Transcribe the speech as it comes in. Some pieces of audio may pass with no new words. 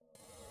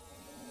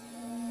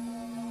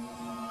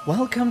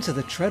Welcome to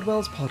the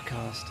Treadwells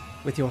podcast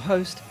with your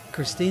host,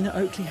 Christina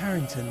Oakley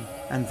Harrington,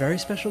 and very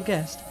special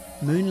guest,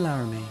 Moon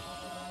Laramie.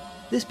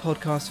 This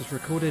podcast was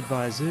recorded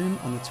via Zoom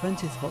on the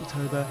 20th of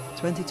October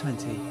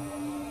 2020.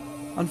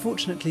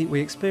 Unfortunately, we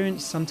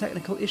experienced some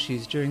technical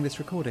issues during this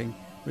recording,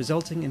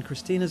 resulting in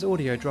Christina's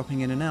audio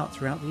dropping in and out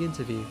throughout the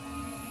interview.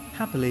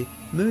 Happily,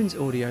 Moon's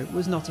audio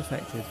was not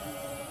affected.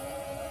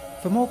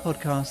 For more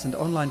podcasts and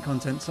online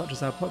content such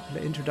as our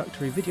popular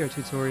introductory video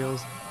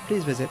tutorials,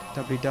 please visit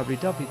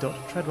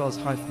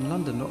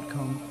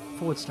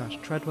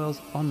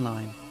www.treadwells-london.com/treadwells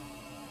online.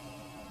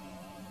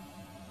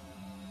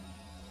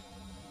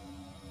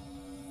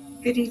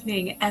 Good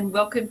evening and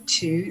welcome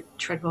to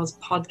Treadwell's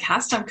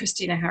podcast. I'm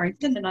Christina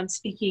Harrington and I'm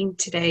speaking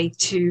today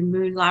to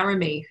Moon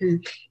Laramie,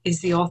 who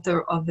is the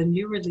author of a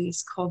new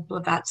release called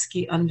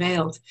Blavatsky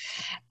Unveiled.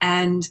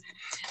 And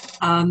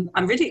I'm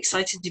really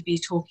excited to be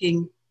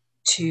talking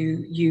to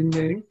you,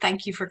 Moon.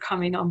 Thank you for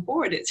coming on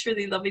board. It's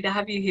really lovely to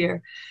have you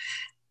here.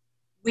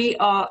 We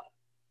are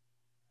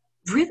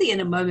really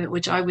in a moment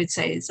which I would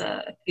say is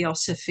a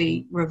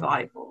theosophy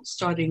revival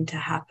starting to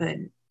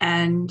happen.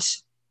 And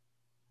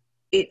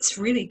it's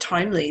really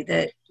timely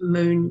that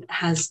Moon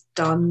has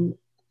done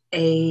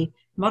a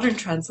modern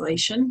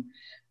translation,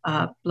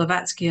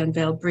 Blavatsky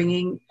Unveiled,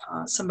 bringing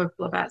some of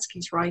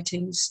Blavatsky's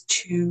writings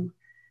to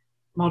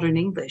modern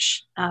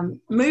English.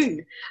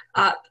 Moon,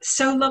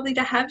 so lovely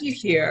to have you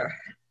here.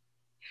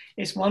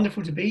 It's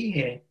wonderful to be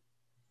here.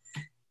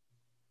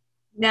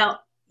 Now,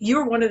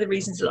 you're one of the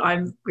reasons that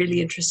I'm really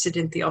interested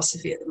in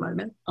theosophy at the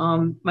moment.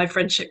 My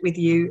friendship with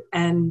you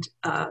and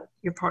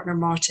your partner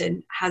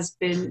Martin has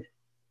been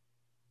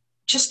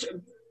just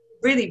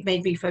really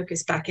made me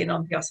focus back in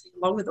on theosophy,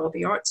 along with all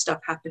the art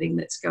stuff happening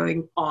that's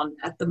going on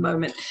at the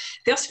moment.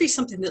 Theosophy is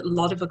something that a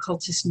lot of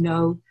occultists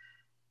know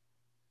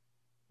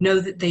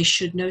that they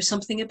should know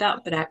something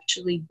about, but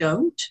actually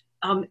don't.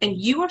 And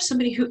you are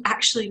somebody who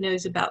actually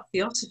knows about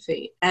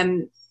theosophy.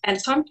 And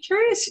so I'm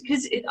curious,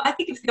 because I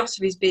think of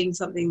theosophy as being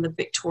something the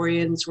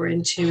Victorians were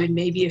into, and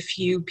maybe a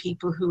few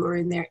people who are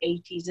in their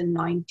 80s and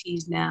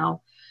 90s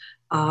now.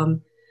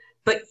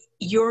 But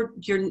your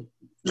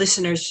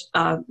listeners,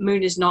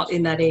 Moon is not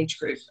in that age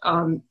group.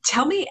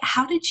 Tell me,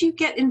 how did you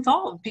get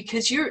involved?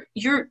 Because you're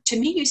to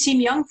me, you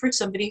seem young for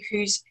somebody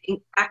who's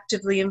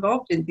actively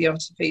involved in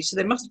theosophy. So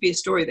there must be a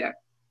story there.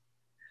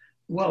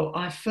 Well,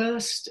 I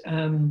first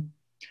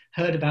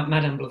heard about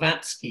Madame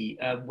Blavatsky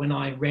when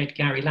I read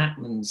Gary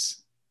Lachman's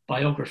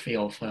biography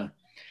of her.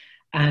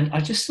 And I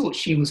just thought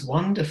she was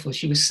wonderful.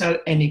 She was so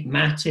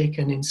enigmatic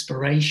and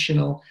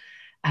inspirational,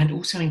 and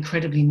also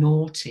incredibly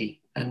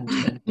naughty and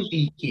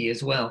cheeky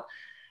as well.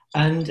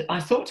 And I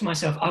thought to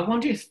myself, I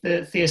wonder if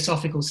the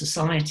Theosophical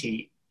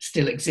Society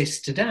still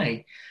exists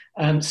today.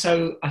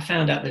 So I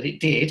found out that it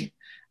did,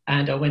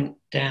 and I went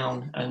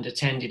down and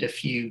attended a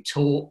few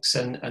talks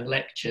and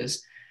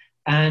lectures.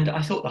 And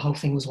I thought the whole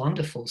thing was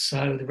wonderful.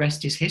 So the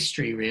rest is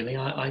history, really.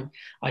 I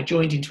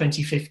joined in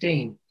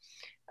 2015,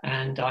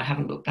 and I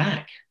haven't looked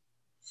back.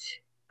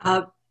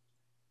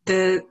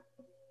 The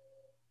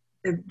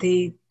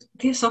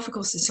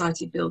Theosophical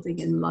Society building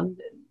in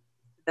London,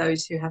 for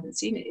those who haven't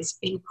seen it, is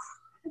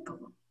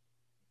incredible.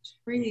 It's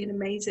really an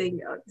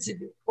amazing, it's a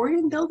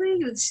Victorian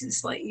building. It's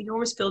this like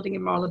enormous building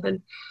in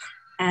Marylebone.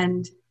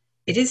 And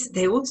it is,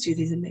 they always do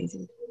these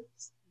amazing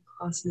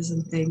classes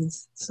and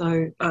things.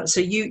 So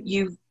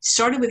you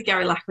started with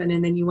Gary Lachman,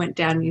 and then you went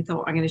down and you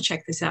thought, I'm going to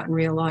check this out in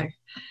real life.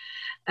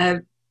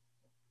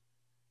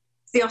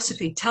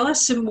 Theosophy, tell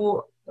us some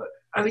more.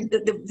 I mean,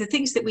 the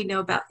things that we know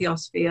about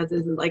theosophy,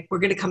 other than like, we're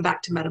going to come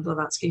back to Madame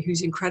Blavatsky,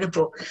 who's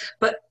incredible,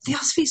 but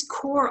theosophy's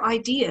core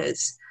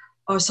ideas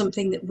are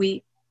something that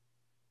we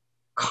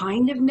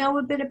kind of know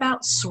a bit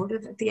about, sort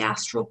of the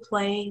astral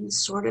plane,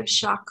 sort of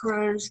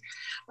chakras.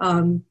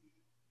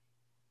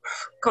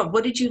 God,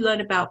 what did you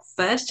learn about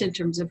first in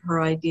terms of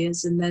her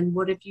ideas, and then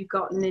what have you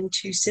gotten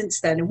into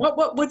since then? And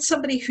what's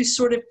somebody who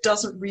sort of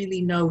doesn't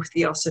really know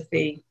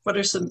theosophy? What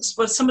are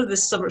some of the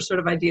sort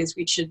of ideas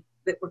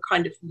that we're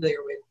kind of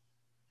familiar with?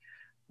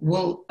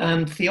 Well,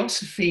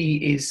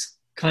 theosophy is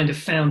kind of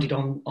founded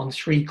on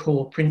three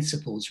core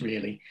principles,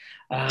 really.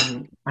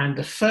 And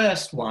the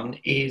first one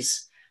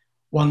is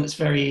one that's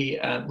very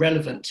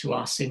relevant to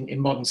us in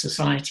modern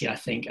society, I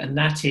think, and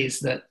that is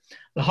that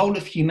the whole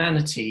of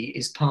humanity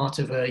is part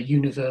of a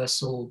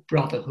universal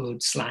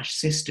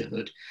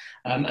brotherhood/sisterhood,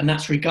 and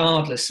that's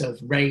regardless of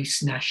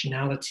race,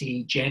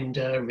 nationality,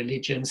 gender,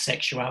 religion,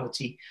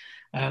 sexuality,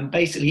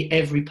 basically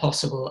every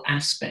possible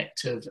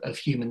aspect of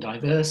human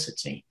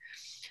diversity.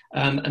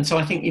 And so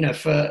I think,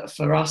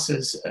 for us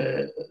as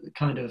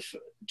kind of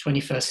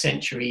 21st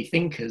century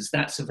thinkers,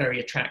 that's a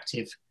very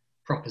attractive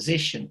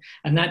proposition.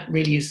 And that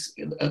really is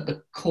at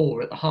the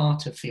core, at the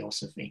heart of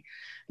theosophy.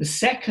 The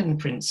second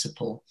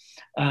principle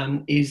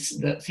is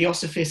that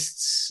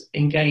theosophists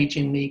engage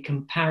in the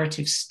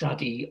comparative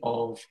study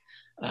of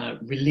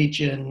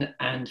religion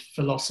and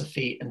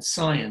philosophy and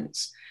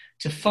science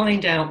to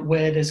find out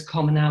where there's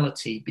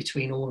commonality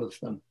between all of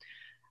them.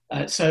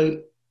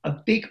 So a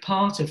big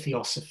part of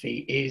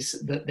theosophy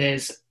is that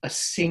there's a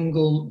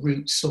single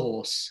root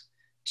source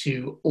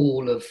to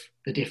all of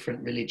the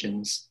different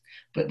religions,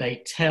 but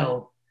they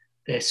tell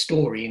their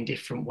story in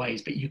different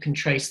ways, but you can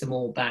trace them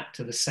all back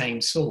to the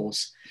same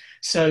source.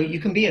 So you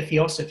can be a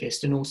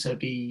theosophist and also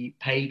be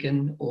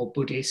pagan or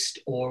Buddhist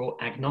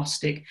or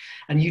agnostic,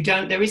 and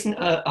there isn't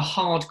a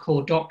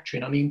hardcore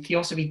doctrine. I mean,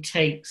 theosophy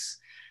takes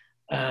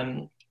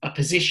a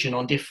position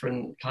on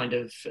different kind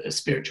of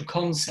spiritual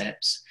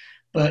concepts,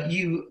 but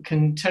you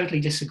can totally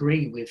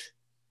disagree with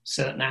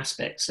certain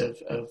aspects of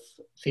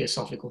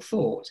theosophical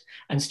thought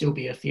and still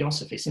be a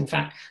theosophist. In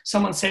fact,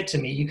 someone said to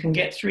me, you can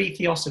get 3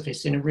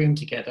 theosophists in a room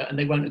together and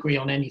they won't agree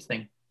on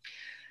anything.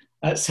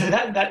 So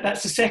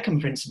that's the second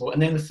principle.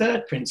 And then the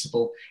third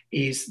principle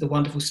is the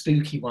wonderful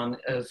spooky one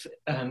of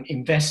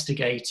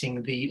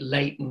investigating the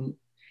latent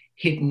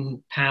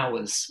hidden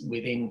powers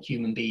within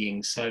human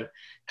beings. So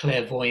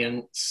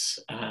clairvoyance,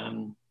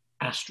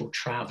 astral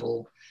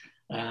travel,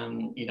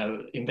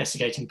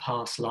 investigating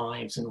past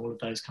lives and all of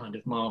those kind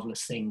of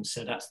marvelous things.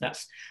 So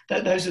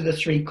those are the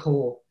 3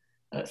 core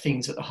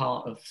things at the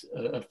heart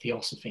of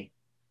theosophy.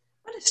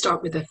 I'm going to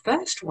start with the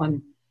first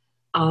one,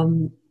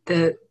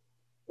 the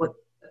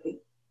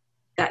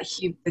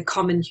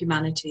common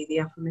humanity, the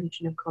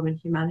affirmation of common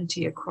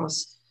humanity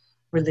across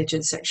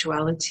religion,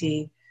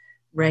 sexuality,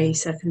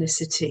 race,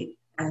 ethnicity,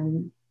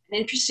 and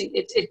interesting.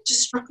 It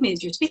just struck me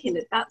as you're speaking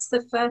that that's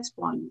the first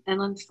one,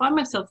 and I find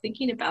myself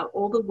thinking about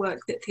all the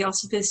work that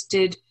theosophists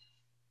did,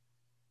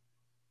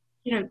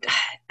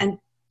 and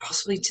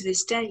possibly to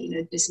this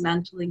day,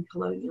 dismantling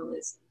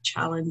colonialism,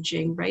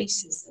 challenging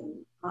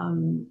racism,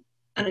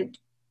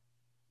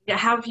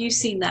 how have you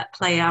seen that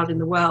play out in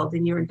the world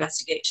in your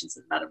investigations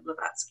of Madame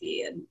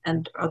Blavatsky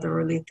and other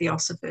early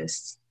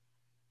theosophists?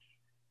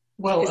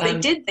 Well, they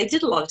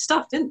did a lot of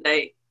stuff, didn't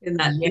they?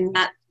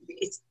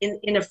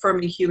 In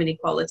affirming human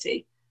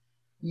equality.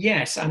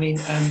 Yes, I mean,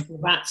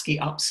 Blavatsky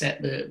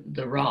upset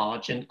the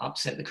Raj and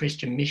upset the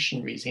Christian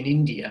missionaries in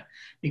India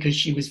because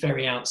she was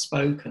very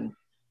outspoken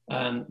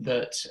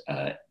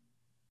that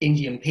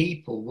Indian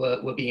people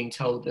were being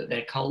told that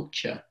their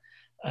culture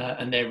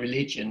and their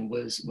religion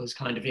was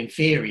kind of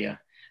inferior.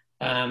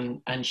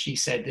 And she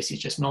said, this is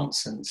just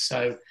nonsense.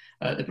 So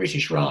the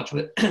British Raj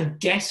were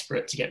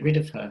desperate to get rid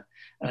of her,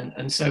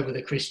 and so were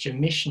the Christian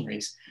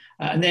missionaries.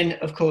 And then,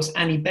 of course,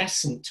 Annie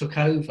Besant took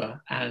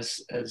over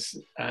as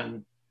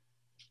the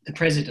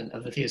president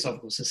of the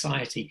Theosophical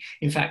Society.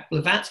 In fact,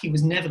 Blavatsky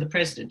was never the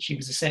president. She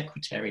was the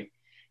secretary.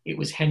 It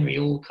was Henry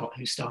Alcott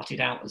who started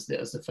out as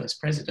the first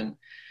president.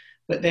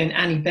 But then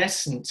Annie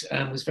Besant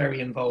was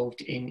very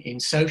involved in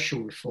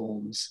social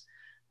reforms.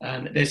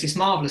 There's this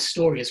marvelous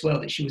story as well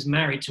that she was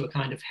married to a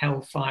kind of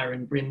hellfire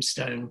and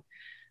brimstone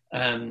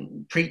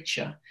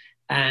preacher,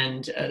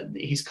 and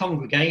his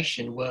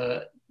congregation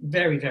were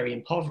very, very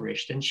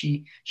impoverished. And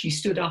she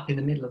stood up in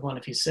the middle of one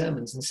of his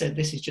sermons and said,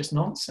 "This is just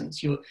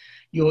nonsense.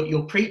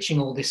 You're preaching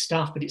all this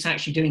stuff, but it's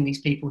actually doing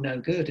these people no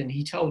good." And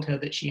he told her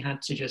that she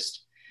had to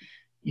just,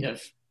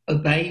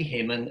 obey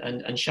him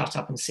and shut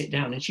up and sit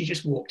down. And she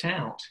just walked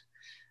out.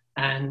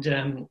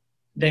 And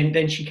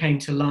then she came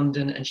to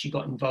London and she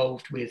got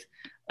involved with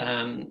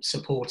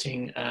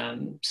supporting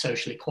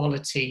social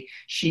equality.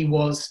 She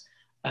was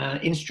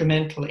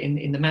instrumental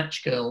in the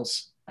Match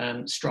Girls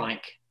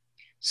strike.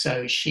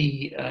 So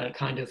she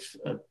kind of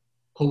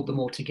pulled them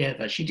all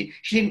together. She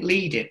didn't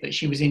lead it, but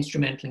she was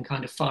instrumental in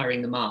kind of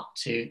firing them up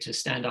to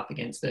stand up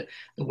against the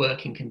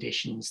working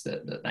conditions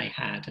that they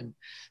had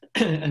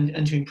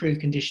and to improve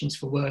conditions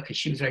for workers.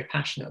 She was very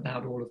passionate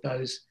about all of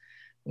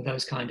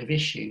those kind of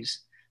issues.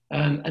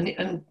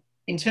 And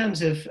in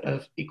terms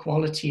of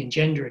equality and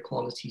gender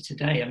equality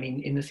today, I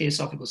mean, in the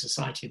Theosophical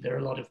Society, there are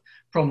a lot of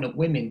prominent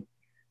women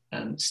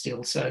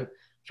still. So,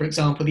 for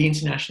example, the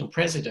international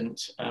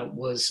president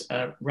was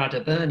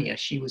Radha Bernier.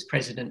 She was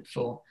president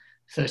for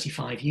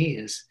 35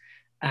 years.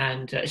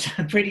 And it's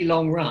a pretty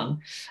long run.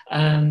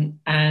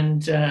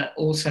 And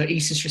also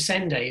Isis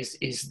Resende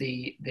is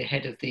the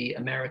head of the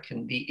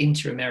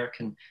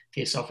Inter-American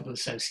Theosophical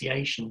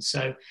Association.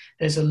 So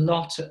there's a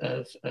lot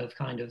of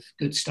kind of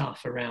good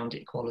stuff around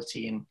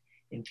equality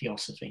in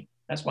theosophy.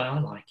 That's why I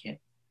like it.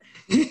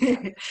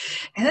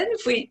 And then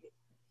if we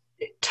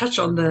touch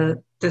on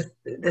the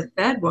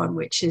third one,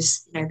 which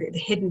is the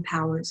hidden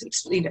powers,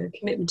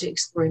 commitment to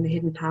exploring the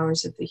hidden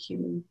powers of the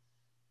human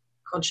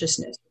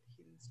consciousness,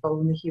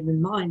 in the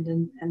human mind,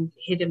 and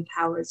hidden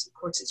powers, of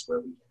course, is where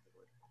we get the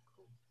word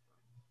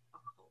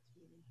occult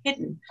meaning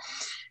hidden.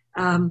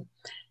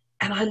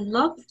 And I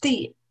love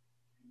that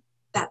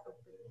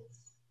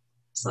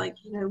it's like,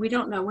 we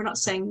don't know, we're not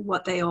saying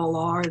what they all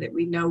are, that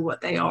we know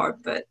what they are,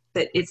 but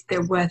that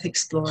they're worth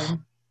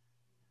exploring,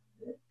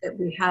 that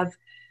we have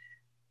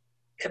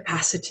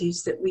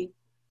capacities that we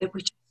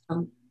just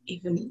don't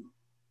even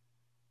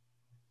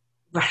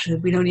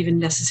we don't even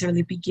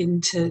necessarily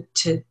begin to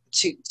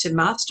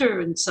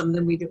master, and some of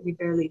them we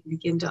barely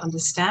begin to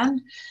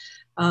understand.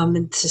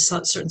 And to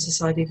certain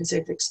societies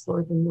they've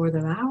explored them more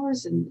than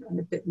ours and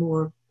a bit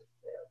more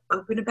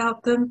open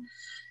about them.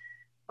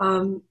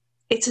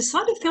 It's a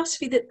side of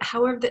theosophy that,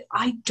 however, that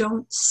I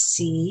don't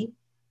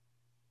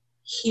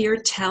hear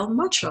tell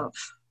much of.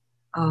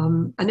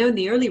 I know in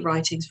the early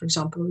writings, for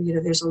example,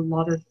 there's a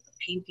lot of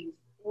painting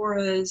of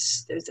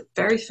auras. There's a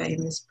very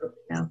famous book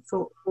now,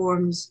 Thought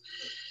Forms,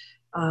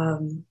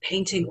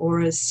 painting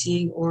auras,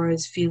 seeing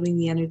auras, feeling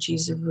the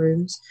energies of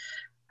rooms.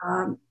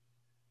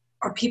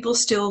 Are people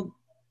still,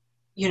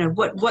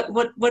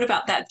 what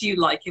about that do you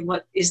like? And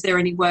what, is there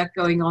any work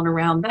going on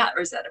around that?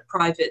 Or is that a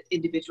private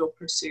individual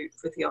pursuit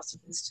for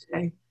Theosophists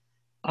today?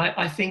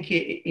 I think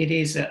it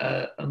is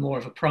a more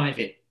of a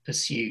private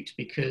pursuit,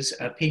 because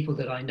people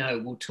that I know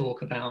will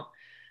talk about,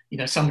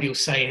 somebody will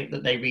say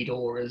that they read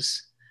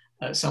auras,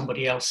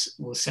 somebody else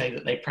will say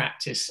that they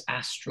practice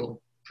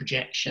astral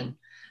projection.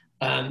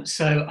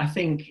 So I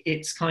think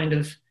it's kind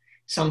of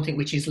something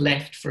which is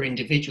left for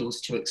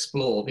individuals to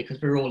explore, because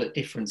we're all at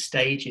different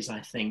stages, I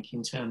think,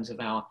 in terms of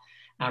our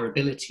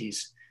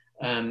abilities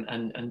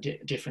and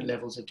different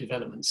levels of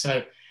development.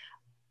 So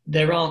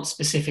there aren't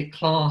specific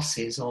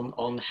classes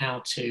on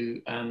how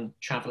to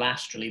travel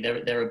astrally.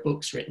 There are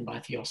books written by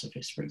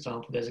Theosophists, for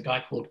example. There's a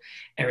guy called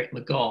Eric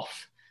McGough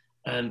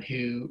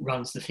who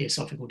runs the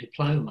Theosophical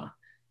Diploma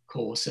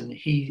course, and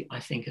he,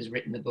 I think, has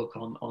written a book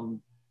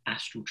on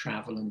astral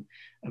travel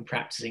and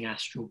practicing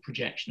astral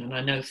projection. And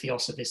I know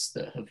Theosophists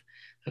that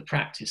have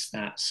practiced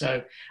that.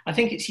 So I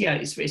think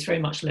it's very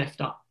much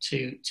left up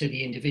to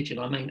the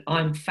individual. I mean,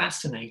 I'm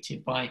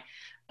fascinated by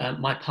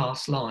my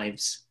past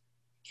lives.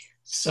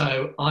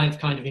 So I've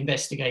kind of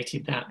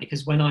investigated that,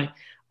 because when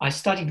I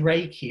studied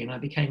Reiki and I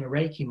became a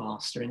Reiki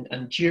master,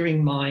 and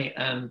during my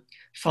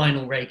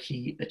final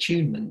Reiki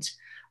attunement,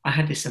 I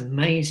had this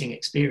amazing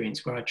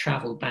experience where I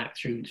traveled back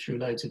through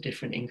loads of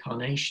different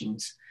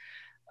incarnations.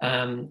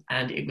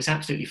 And it was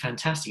absolutely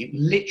fantastic. It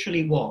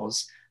literally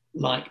was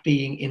like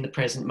being in the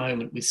present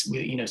moment with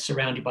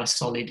surrounded by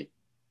solid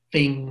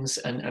things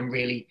and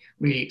really,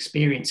 really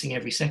experiencing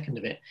every second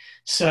of it.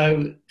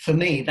 So for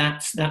me,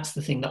 that's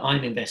the thing that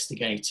I'm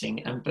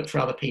investigating. But for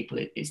other people,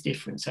 it's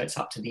different. So it's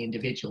up to the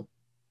individual.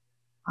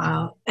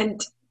 Wow.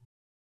 And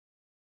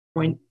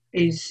point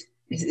is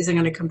I'm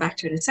going to come back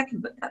to it in a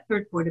second, but that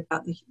third point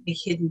about the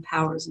hidden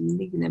powers and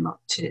leaving them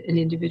up to an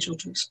individual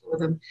to explore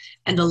them,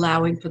 and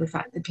allowing for the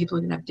fact that people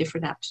are going to have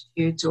different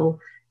aptitudes or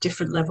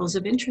different levels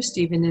of interest,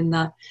 even in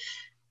that.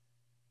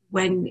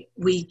 When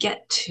we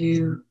get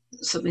to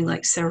something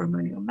like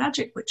ceremonial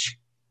magic, which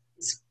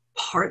is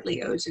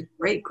partly owes a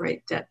great,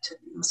 great debt to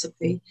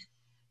Theosophy,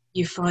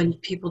 you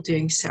find people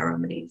doing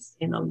ceremonies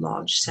in a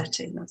large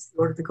setting. That's the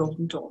Order of the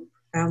Golden Dawn,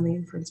 profoundly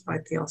influenced by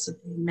Theosophy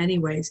in many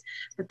ways.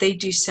 But they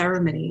do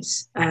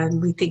ceremonies,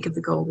 and we think of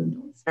the Golden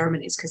Dawn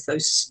ceremonies because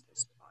those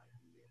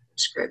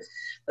scripts.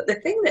 But the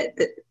thing that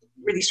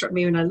really struck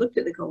me when I looked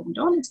at the Golden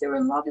Dawn is there were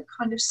a lot of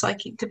kind of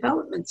psychic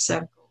development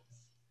circles,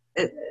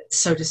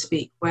 so to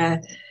speak,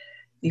 where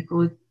people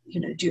would,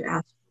 do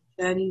astral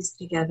journeys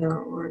together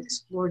or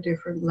explore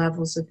different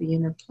levels of the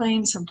inner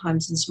plane,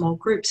 sometimes in small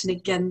groups. And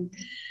again,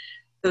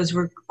 those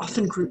were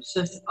often groups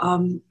of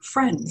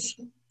friends.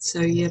 So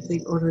you have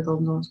the Order of the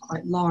Golden Dawn was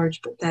quite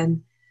large, but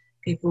then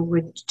people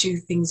would do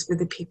things with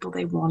the people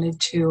they wanted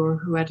to or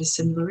who had a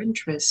similar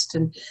interest.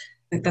 And I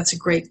think that's a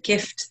great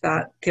gift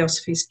that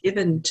Theosophy's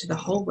given to the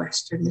whole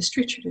Western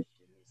mystery tradition,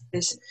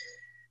 this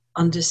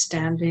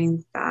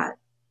understanding that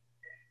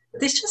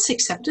there's just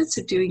acceptance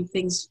of doing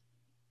things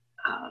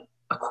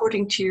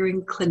according to your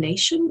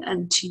inclination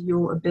and to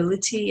your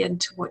ability and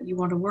to what you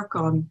want to work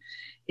on.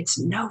 It's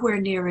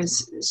nowhere near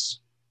as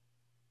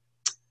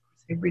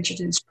rigid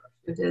and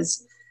structured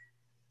as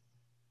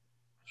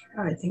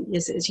I think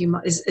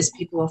as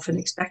people often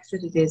expect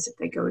that it is if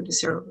they go into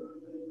ceremony.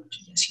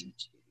 Yes, you need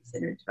to do these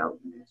inner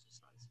development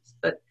exercises,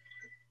 but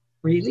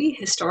really,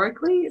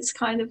 historically, it's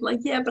kind of like,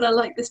 yeah, but I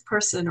like this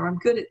person, or I'm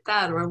good at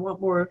that, or I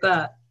want more of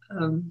that.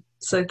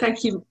 So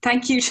thank you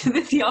to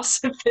the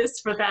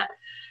Theosophists for that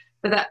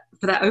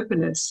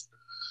openness.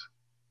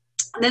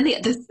 And then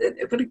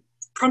I'm going to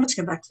promise to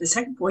come back to the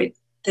second point,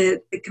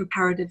 the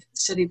comparative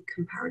study of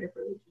comparative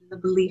religion, the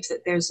belief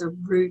that there's a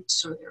root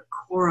or there are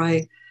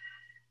core,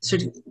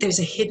 sort of there's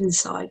a hidden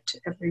side to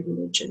every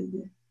religion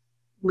that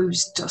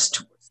moves us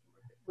towards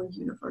more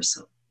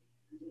universal.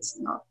 It's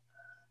not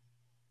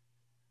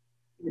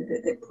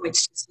that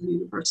points to some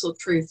universal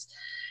truth.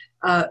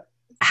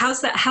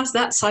 How's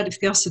that side of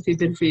Theosophy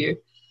been for you?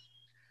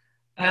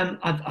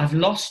 I've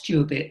lost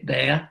you a bit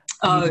there.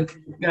 Oh,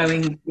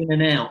 going in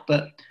and out,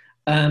 but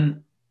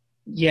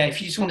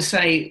if you just want to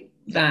say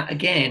that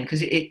again,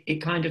 because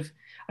it kind of,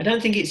 I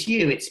don't think it's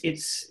you.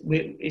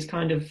 It's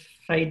kind of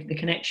fade. The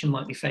connection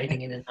might be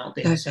fading in and out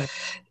a bit. So,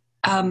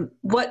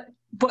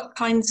 what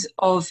kinds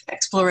of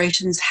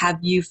explorations have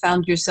you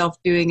found yourself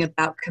doing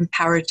about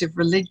comparative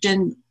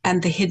religion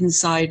and the hidden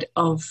side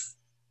of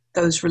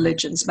those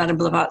religions? Madame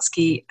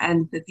Blavatsky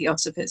and the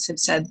Theosophists have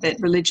said that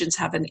religions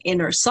have an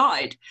inner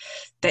side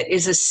that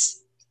is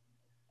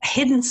a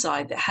hidden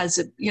side that has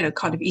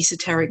kind of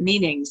esoteric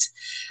meanings.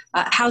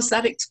 How's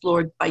that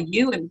explored by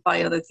you and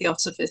by other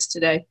Theosophists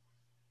today?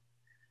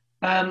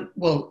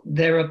 Well,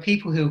 there are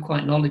people who are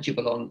quite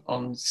knowledgeable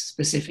on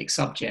specific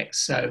subjects.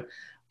 So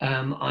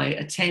I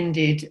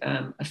attended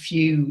a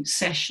few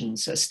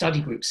sessions, a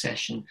study group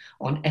session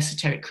on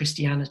esoteric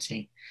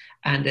Christianity.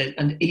 And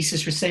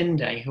Isis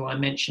Resende, who I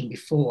mentioned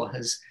before,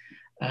 has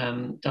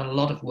done a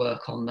lot of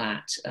work on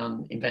that,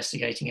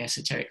 investigating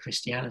esoteric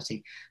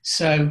Christianity.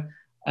 So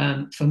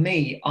for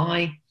me,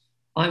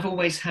 I've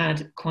always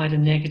had quite a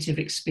negative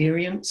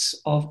experience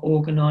of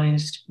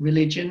organized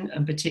religion,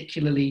 and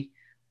particularly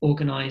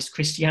organized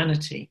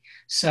Christianity.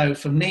 So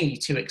for me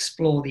to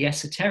explore the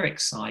esoteric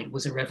side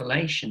was a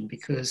revelation,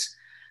 because,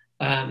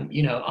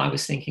 I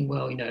was thinking,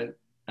 well,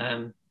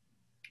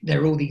 there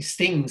are all these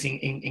things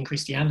in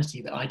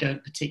Christianity that I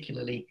don't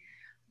particularly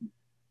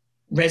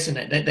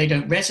resonate, that they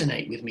don't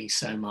resonate with me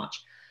so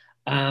much.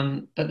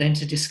 But then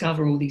to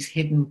discover all these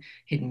hidden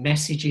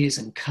messages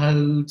and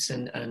codes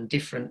and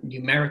different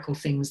numerical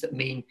things that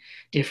mean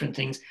different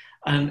things.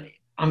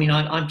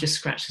 I've just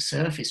scratched the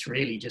surface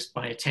really just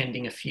by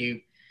attending a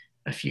few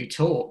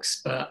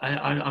talks, but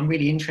I'm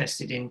really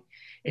interested in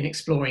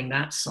exploring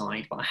that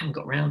side, but I haven't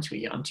got around to it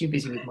yet. I'm too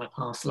busy with my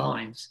past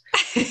lives.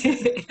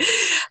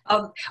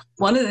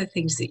 One of the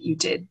things that you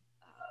did,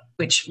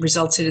 which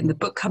resulted in the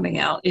book coming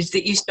out, is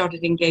that you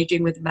started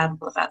engaging with Madame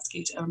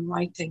Blavatsky's own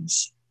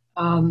writings.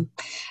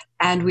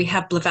 And we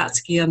have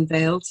Blavatsky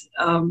Unveiled,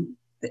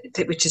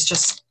 which is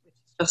just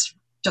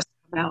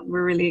come out, and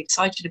we're really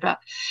excited about.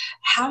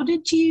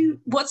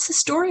 What's the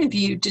story of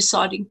you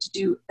deciding to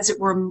do, as it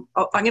were,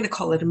 I'm going to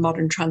call it a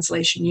modern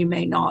translation, you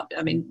may not.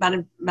 I mean,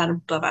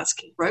 Madame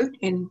Blavatsky wrote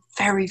in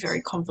very,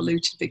 very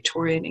convoluted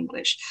Victorian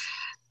English.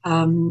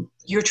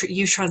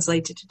 You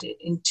translated it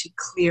into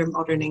clear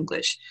modern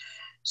English,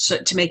 so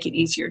to make it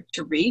easier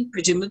to read,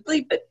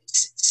 presumably, but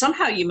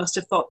somehow you must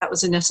have thought that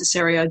was a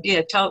necessary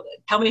idea. Tell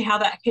me how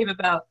that came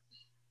about.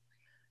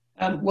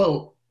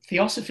 Well,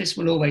 Theosophists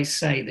will always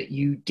say that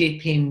you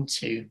dip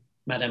into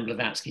Madame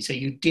Blavatsky, so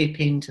you dip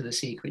into the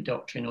Secret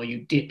Doctrine, or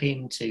you dip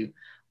into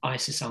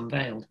Isis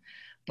Unveiled.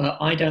 But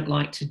I don't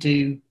like to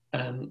do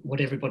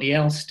what everybody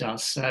else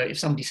does. So if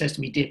somebody says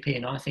to me, dip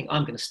in, I think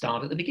I'm going to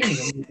start at the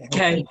beginning.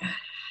 Okay.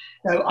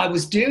 So I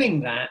was doing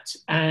that,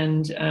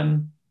 and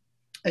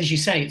as you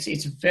say,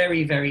 it's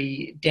very,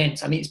 very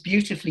dense. I mean, it's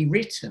beautifully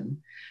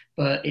written,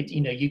 but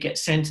you get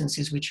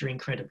sentences which are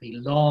incredibly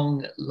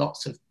long,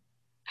 lots of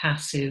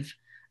passive,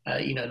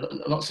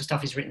 lots of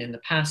stuff is written in the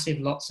passive,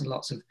 lots and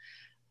lots of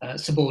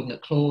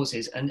subordinate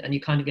clauses, and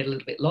you kind of get a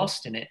little bit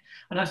lost in it.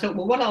 And I thought,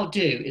 well, what I'll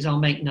do is I'll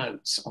make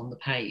notes on the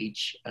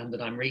page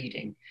that I'm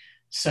reading,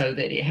 so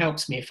that it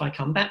helps me if I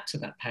come back to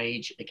that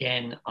page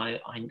again. I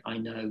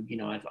know,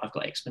 I've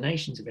got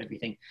explanations of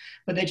everything,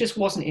 but there just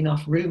wasn't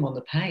enough room on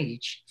the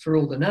page for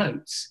all the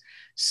notes.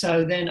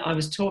 So then I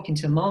was talking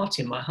to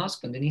Martin, my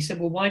husband, and he said,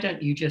 well, why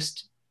don't you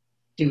just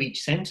do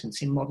each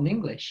sentence in modern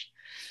English?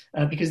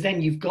 Because then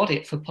you've got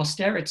it for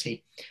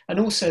posterity. And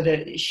also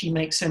that she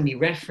makes so many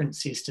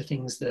references to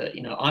things that,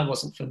 I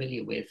wasn't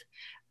familiar with,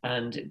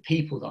 and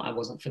people that I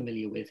wasn't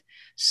familiar with.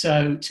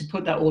 So to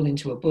put that all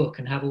into a book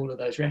and have all of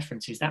those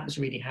references, that was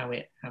really how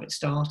it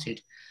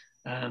started.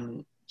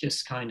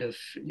 Just kind of,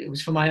 it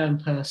was for my own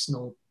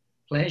personal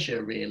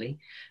pleasure, really,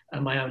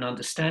 and my own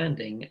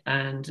understanding.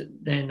 And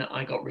then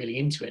I got really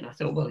into it, and I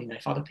thought, well,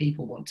 if other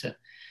people want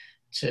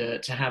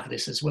to have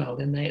this as well,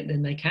 then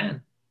they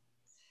can.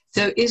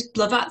 So is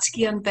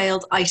Blavatsky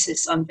Unveiled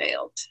Isis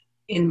Unveiled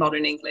in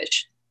modern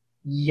English?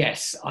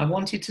 Yes, I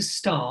wanted to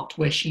start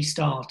where she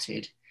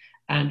started.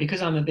 And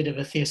because I'm a bit of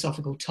a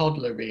theosophical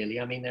toddler, really,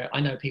 I mean,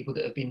 I know people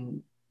that have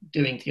been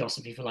doing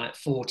theosophy for like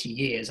 40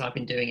 years. I've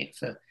been doing it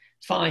for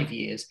 5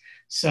 years.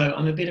 So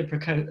I'm a bit of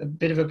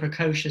a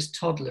precocious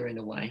toddler in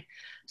a way.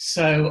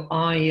 So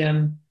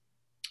I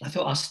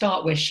thought I'll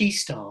start where she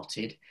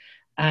started.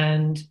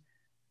 And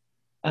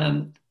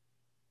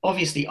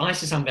obviously,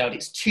 Isis Unveiled,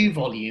 it's 2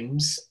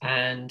 volumes,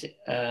 and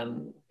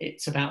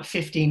it's about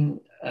 15...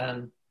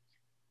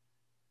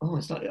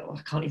 it's not,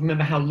 I can't even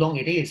remember how long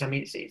it is. I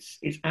mean,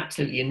 it's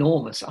absolutely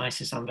enormous,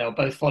 Isis Unveiled,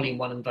 both volume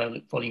 1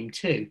 and volume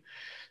 2.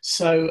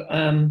 So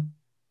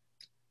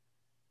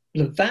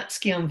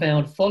Blavatsky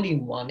Unveiled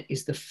volume 1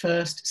 is the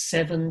first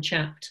 7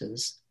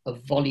 chapters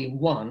of volume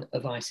 1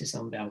 of Isis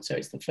Unveiled. So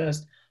it's the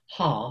first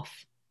half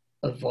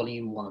of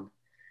volume 1.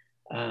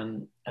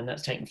 And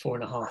that's taken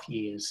 4.5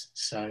 years.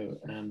 So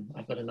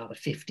I've got another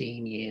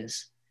 15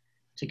 years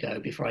to go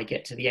before I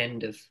get to the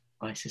end of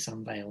Isis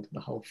Unveiled, the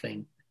whole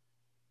thing.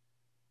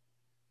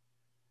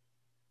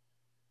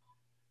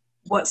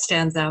 What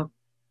stands out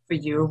for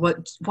you?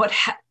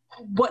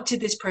 What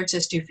did this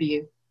process do for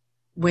you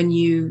when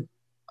you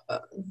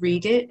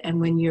read it,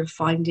 and when you're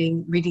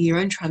reading your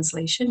own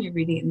translation, you're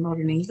reading it in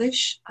modern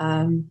English?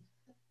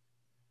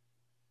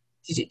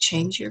 Did it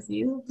change your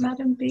view of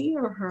Madame B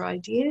or her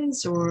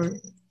ideas, or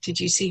did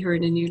you see her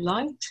in a new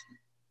light?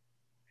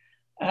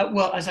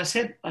 Well, as I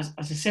said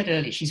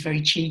earlier, she's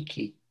very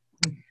cheeky,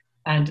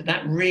 and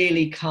that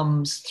really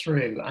comes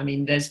through. I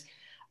mean,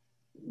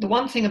 the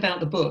one thing about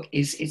the book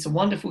is it's a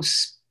wonderful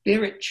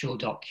spiritual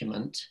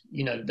document,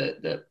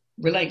 that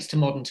relates to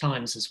modern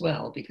times as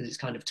well, because it's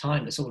kind of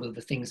timeless, all of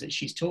the things that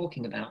she's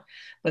talking about.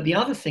 But the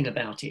other thing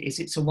about it is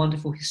it's a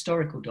wonderful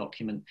historical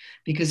document,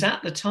 because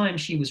at the time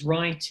she was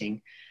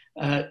writing,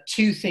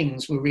 two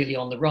things were really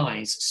on the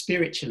rise: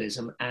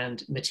 spiritualism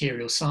and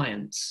material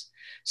science.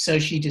 So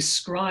she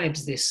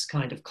describes this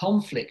kind of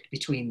conflict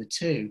between the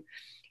two.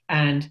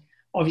 And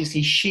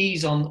obviously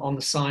she's on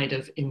the side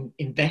of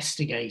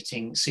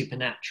investigating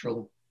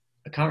supernatural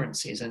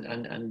occurrences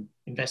and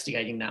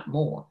investigating that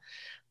more.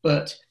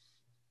 But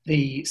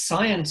the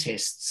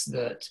scientists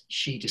that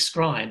she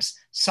describes,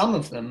 some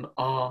of them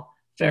are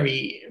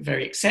very,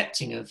 very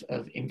accepting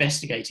of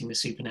investigating the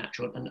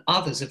supernatural, and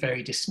others are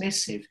very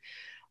dismissive.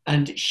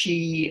 And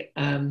she,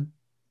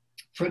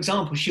 for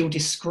example, she'll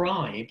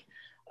describe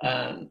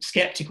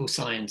skeptical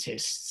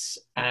scientists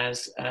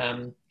as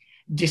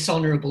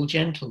dishonorable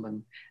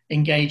gentlemen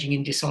engaging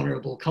in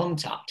dishonorable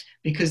conduct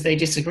because they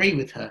disagree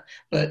with her.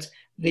 But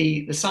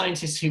the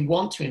scientists who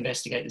want to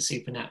investigate the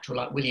supernatural,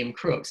 like William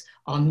Crookes,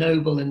 are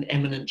noble and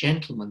eminent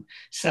gentlemen.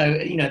 So,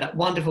 you know, that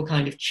wonderful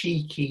kind of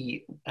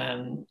cheeky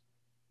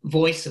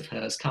voice of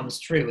hers comes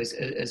through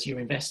as you're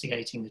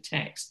investigating the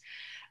text.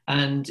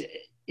 And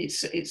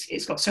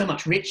it's got so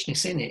much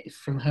richness in it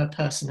from her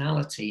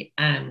personality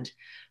and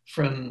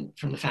from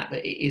the fact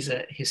that it is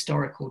a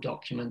historical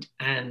document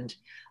and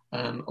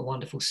a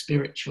wonderful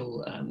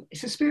spiritual,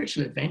 it's a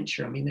spiritual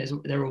adventure. I mean,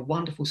 there are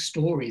wonderful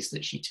stories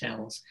that she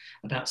tells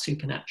about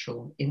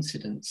supernatural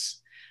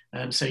incidents.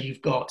 So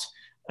you've got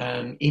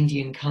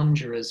Indian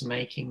conjurers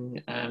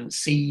making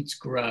seeds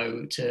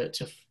grow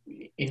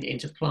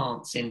into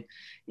plants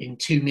in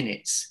 2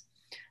 minutes,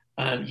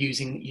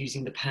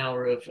 using the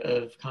power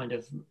of kind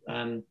of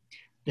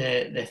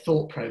their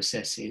thought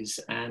processes.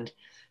 And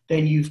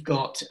then you've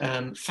got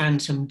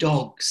phantom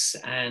dogs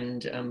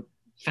and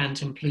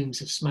phantom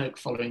plumes of smoke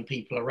following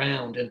people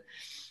around,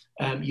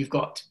 and you've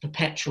got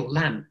perpetual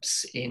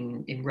lamps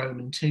in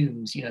Roman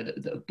tombs, you know,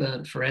 that are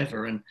burnt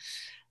forever. And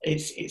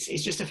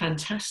it's just a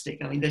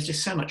fantastic. I mean, there's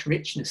just so much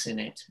richness in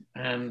it.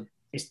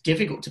 It's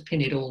difficult to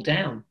pin it all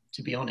down,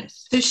 to be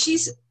honest. So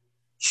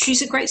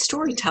she's a great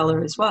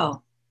storyteller as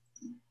well.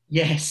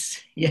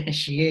 Yes,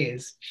 she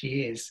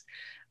is.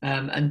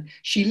 And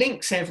she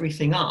links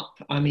everything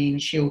up. I mean,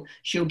 she'll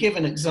give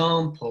an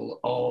example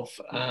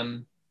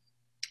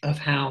of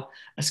how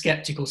a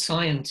skeptical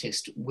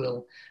scientist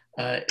will.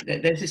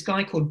 There's this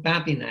guy called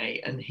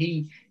Babinet, and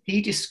he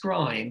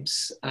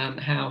describes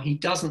how he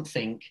doesn't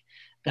think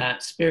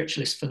that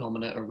spiritualist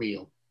phenomena are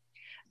real.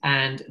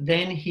 And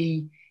then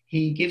he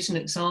gives an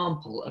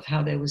example of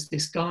how there was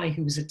this guy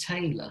who was a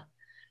tailor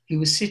who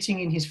was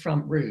sitting in his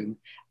front room,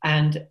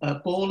 and a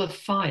ball of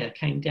fire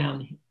came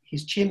down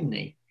his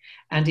chimney,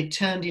 and it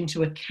turned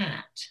into a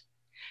cat,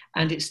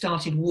 and it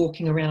started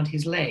walking around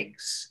his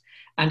legs.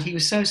 And he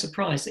was so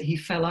surprised that he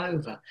fell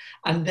over.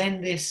 And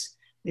then this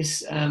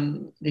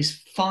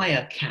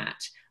fire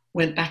cat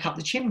went back up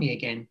the chimney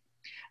again.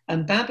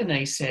 And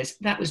Babinet says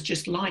that was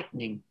just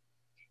lightning.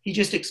 He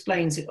just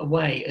explains it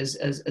away as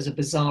a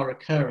bizarre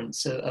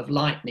occurrence of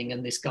lightning,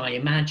 and this guy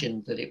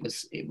imagined that it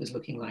was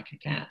looking like a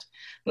cat.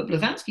 But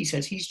Blavatsky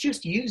says he's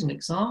just used an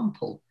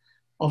example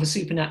of a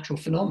supernatural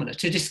phenomena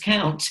to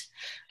discount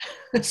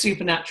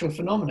supernatural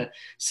phenomena.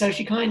 So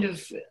she kind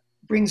of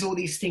brings all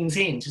these things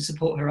in to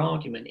support her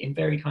argument in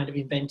very kind of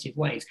inventive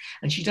ways.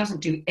 And she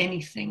doesn't do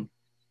anything.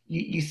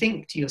 You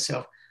think to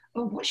yourself,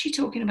 oh, what's she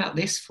talking about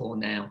this for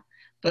now?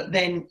 But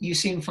then you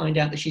soon find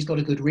out that she's got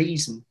a good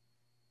reason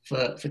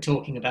for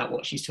talking about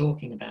what she's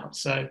talking about.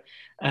 So,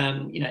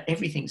 you know,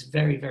 everything's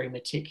very, very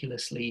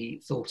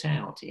meticulously thought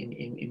out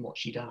in what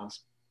she does.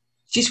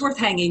 She's worth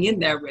hanging in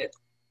there with.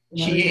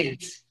 You know? She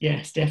is,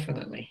 yes,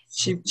 definitely.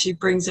 She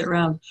brings it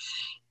around.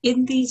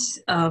 In these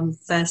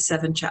first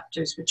 7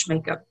 chapters, which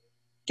make up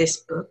this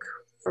book,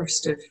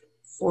 first of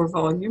 4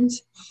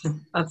 volumes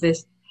of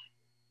this,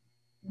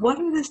 what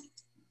are the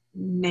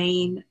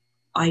main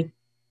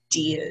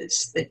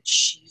ideas that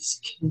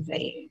she's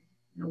conveying?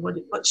 You know,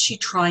 what's she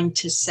trying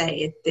to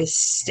say at this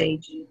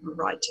stage of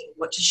writing?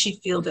 What does she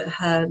feel that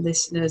her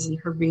listeners and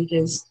her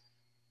readers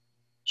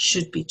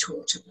should be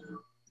taught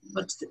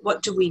about?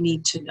 What do we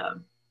need to know?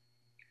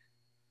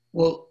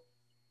 Well,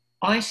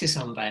 Isis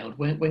Unveiled,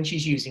 when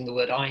she's using the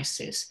word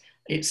Isis,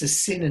 it's a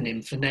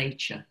synonym for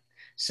nature.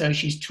 So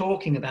she's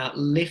talking about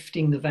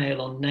lifting the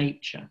veil on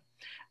nature.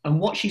 And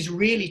what she's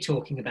really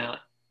talking about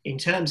in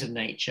terms of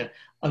nature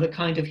are the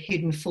kind of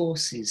hidden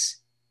forces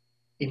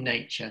in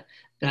nature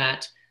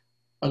that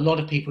a lot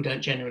of people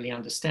don't generally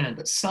understand.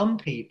 But some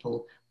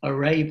people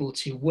are able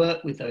to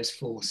work with those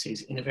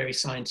forces in a very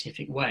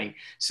scientific way.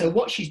 So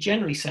what she's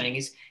generally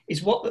saying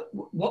is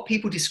what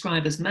people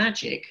describe as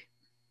magic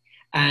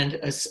and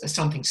as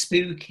something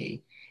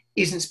spooky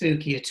isn't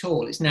spooky at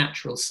all. It's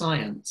natural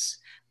science,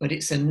 but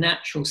it's a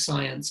natural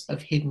science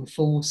of hidden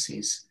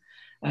forces.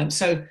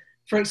 So,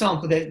 for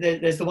example,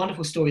 there's the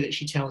wonderful story that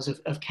she tells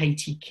of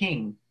Katie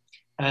King,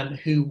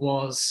 who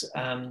was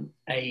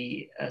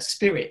a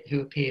spirit who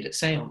appeared at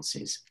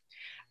seances.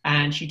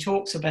 And she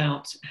talks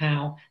about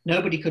how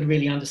nobody could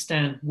really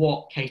understand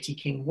what Katie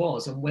King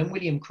was. And when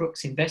William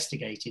Crookes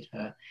investigated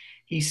her,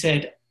 he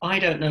said, I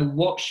don't know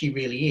what she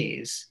really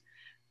is,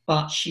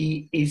 but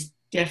she is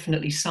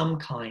definitely some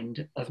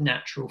kind of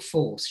natural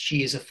force.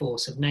 She is a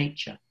force of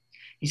nature.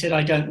 He said,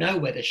 I don't know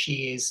whether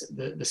she is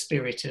the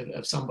spirit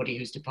of somebody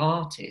who's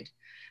departed,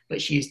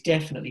 but she is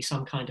definitely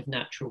some kind of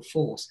natural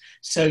force.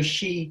 So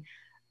she,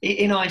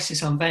 in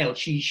Isis Unveiled,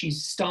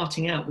 she's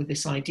starting out with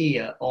this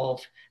idea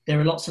of there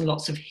are lots and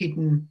lots of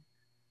hidden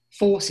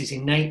forces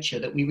in nature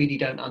that we really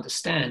don't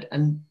understand.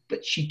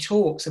 But she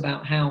talks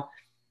about how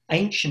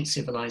ancient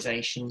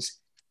civilizations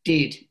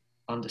did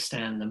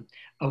understand them.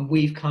 And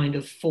we've kind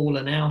of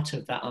fallen out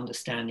of that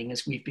understanding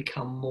as we've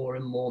become more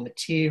and more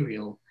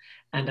material,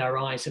 and our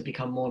eyes have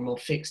become more and more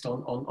fixed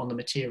on the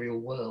material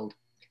world.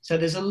 So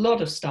there's a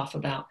lot of stuff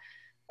about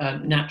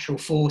natural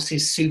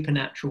forces,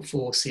 supernatural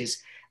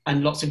forces,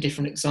 and lots of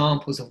different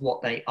examples of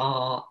what they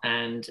are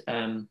and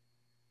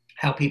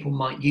how people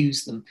might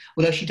use them.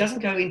 Although she doesn't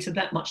go into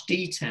that much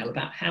detail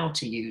about how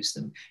to use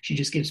them. She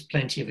just gives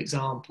plenty of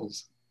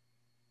examples.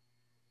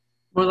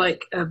 More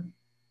like a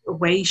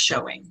way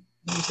showing.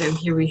 So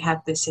here we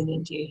have this in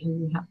India, here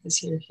we have this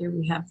here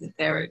we have it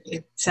there.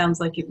 It sounds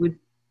like it would,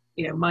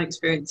 my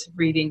experience of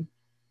reading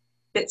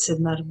bits of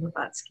Madame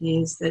Blavatsky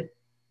is that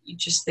you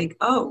just think,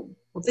 oh,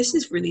 well, this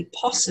is really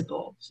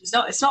possible.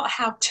 It's not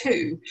how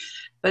to,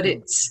 but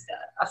it's,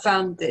 I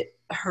found that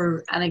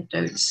her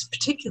anecdotes,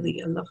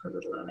 particularly, I love her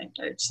little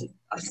anecdotes.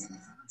 I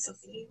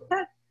something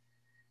that,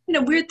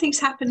 weird things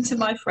happen to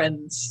my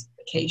friends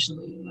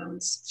occasionally,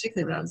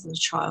 particularly when I was a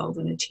child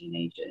and a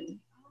teenager.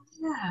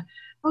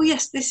 Oh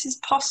yes, this is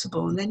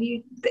possible. And then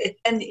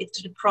it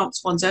sort of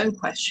prompts one's own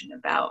question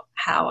about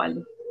how I look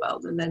at the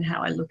world, and then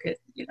how I look at,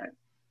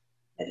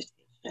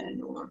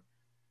 meditation or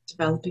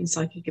developing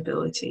psychic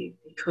ability,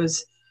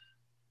 because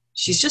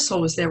she's just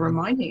always there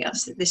reminding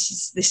us that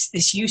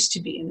this used to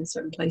be, and in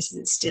certain places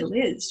it still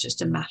is,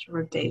 just a matter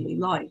of daily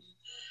life.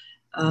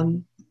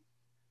 I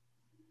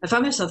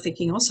find myself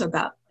thinking also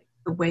about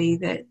the way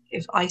that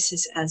if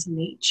Isis as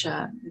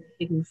nature, with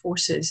hidden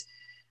forces,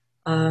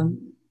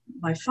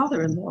 my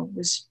father-in-law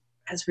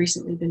has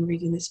recently been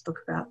reading this book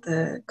about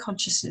the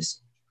consciousness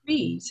of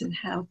trees and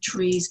how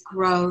trees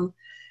grow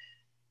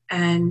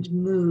and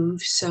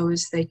move so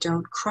as they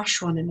don't crush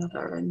one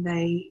another, and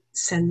they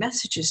send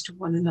messages to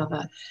one another.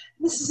 And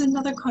this is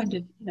another kind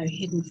of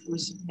hidden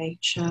force of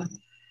nature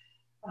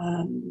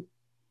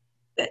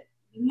that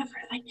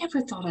I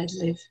never thought I'd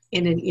live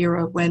in an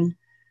era when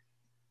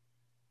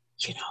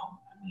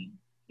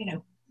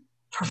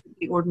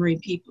perfectly ordinary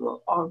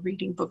people are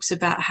reading books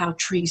about how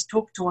trees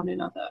talk to one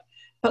another.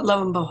 But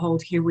lo and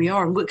behold, here we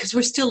are, because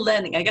we're still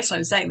learning. I guess what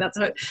I'm saying, that's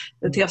what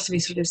the Theosophy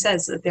sort of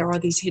says, that there are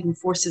these hidden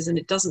forces, and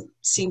it doesn't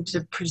seem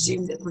to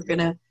presume that we're going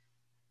to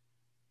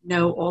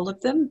know all of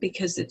them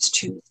because it's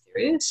too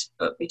mysterious,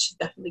 but we should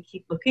definitely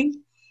keep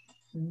looking,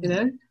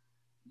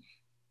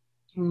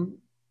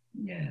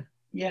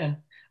 Yeah.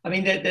 I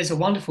mean, there's a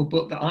wonderful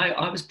book that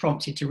I was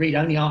prompted to read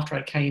only after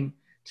I came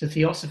to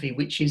Theosophy,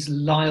 which is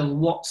Lyle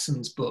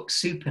Watson's book,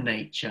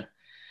 Supernature,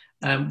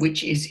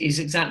 which is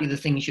exactly the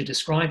things you're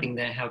describing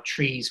there, how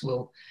trees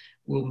will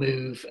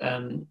move,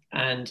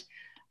 and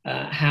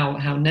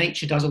how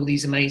nature does all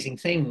these amazing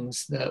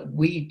things that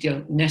we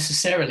don't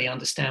necessarily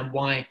understand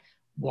why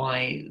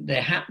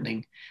they're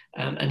happening.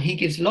 And he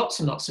gives lots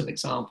and lots of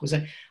examples.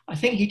 I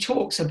think he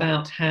talks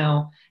about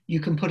how you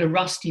can put a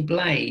rusty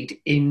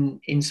blade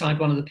inside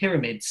one of the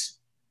pyramids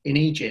in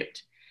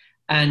Egypt,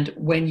 and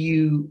when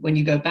you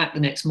go back the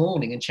next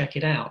morning and check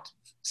it out,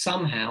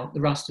 somehow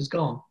the rust has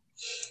gone.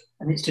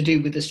 And it's to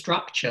do with the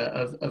structure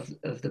of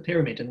the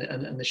pyramid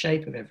and the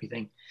shape of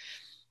everything.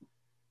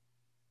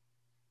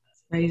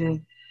 That's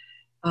amazing.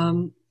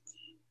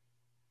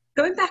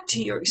 Going back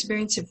to your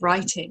experience of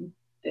writing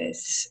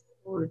this,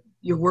 or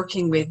you're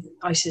working with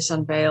Isis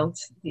Unveiled,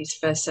 these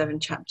first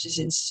 7 chapters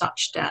in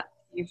such depth,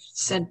 you've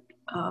said,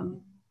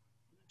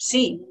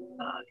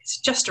 it's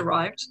just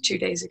arrived 2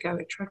 days ago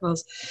at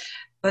Treadwell's,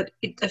 but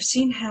I've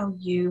seen how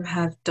you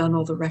have done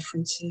all the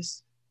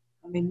references.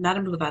 I mean,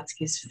 Madame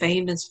Blavatsky is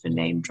famous for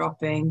name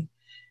dropping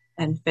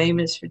and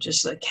famous for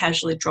just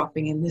casually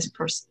dropping in this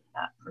person,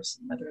 that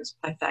person, whether it's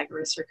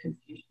Pythagoras or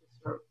Confucius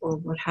or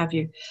what have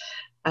you.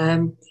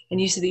 And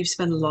you said that you've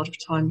spent a lot of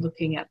time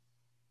looking at,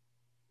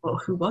 well,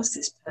 who was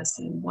this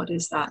person? What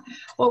is that?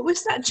 What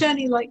was that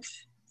journey like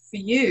for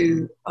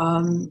you,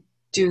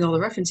 doing all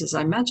the references?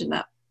 I imagine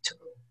that took,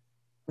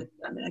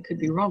 I could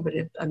be wrong, but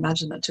I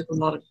imagine that took a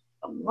lot of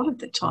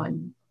the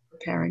time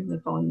preparing the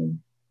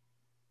volume.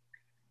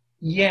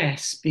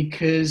 Yes,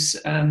 because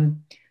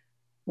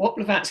what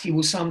Blavatsky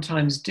will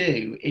sometimes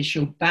do is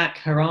she'll back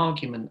her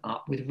argument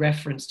up with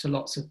reference to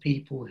lots of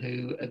people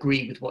who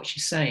agree with what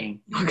she's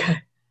saying.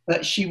 Okay.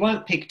 But she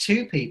won't pick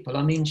 2 people.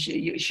 I mean,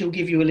 she'll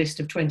give you a list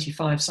of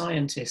 25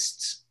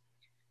 scientists,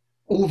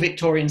 all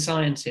Victorian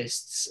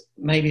scientists,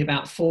 maybe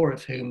about 4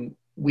 of whom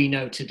we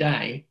know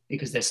today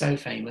because they're so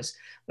famous,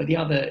 but the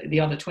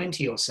other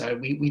 20 or so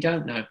we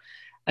don't know.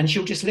 And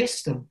she'll just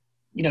list them.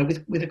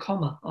 with a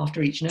comma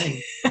after each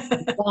name,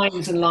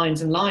 lines and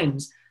lines and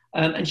lines.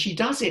 And she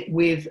does it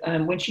with,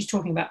 when she's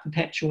talking about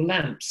perpetual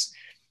lamps,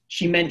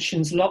 she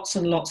mentions lots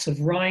and lots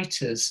of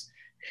writers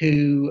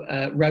who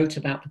wrote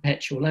about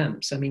perpetual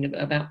lamps. I mean,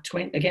 about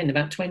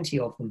 20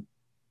 of them.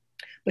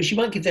 But she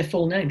won't give their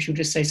full name. She'll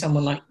just say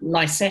someone like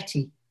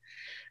Licetti.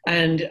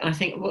 And I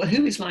think, well,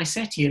 who is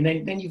Licetti?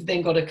 And then you've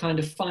then got to kind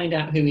of find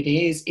out who it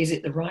is. Is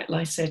it the right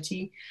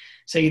Licetti?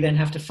 So you then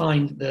have to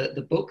find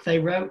the book they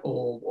wrote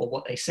or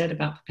what they said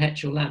about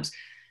perpetual lamps.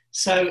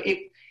 So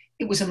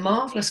it was a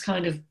marvelous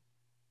kind of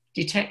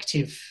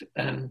detective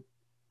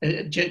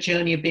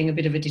journey of being a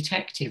bit of a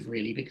detective,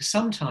 really, because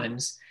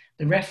sometimes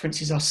the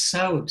references are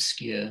so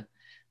obscure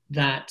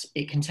that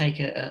it can take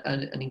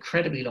an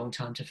incredibly long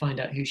time to find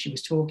out who she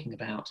was talking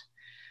about.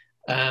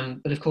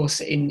 But of course,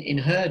 in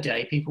her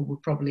day, people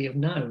would probably have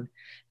known,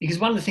 because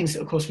one of the things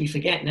that, of course, we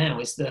forget now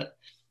is that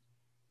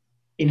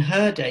in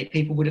her day,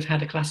 people would have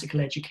had a classical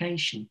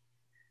education.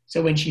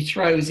 So when she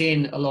throws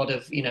in a lot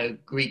of,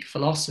 Greek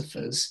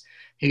philosophers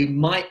who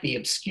might be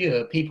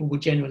obscure, people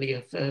would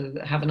generally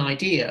have an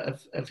idea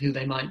of who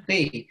they might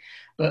be.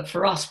 But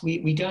for us,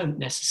 we don't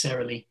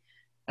necessarily.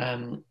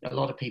 A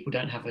lot of people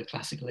don't have a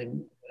classical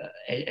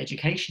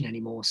education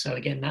anymore. So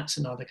again, that's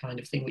another kind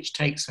of thing which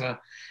takes her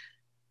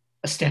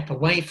a step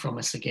away from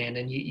us again,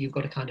 and you've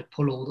got to kind of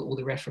pull all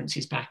the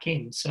references back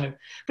in. So,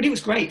 but it was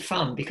great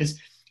fun, because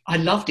I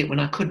loved it when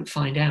I couldn't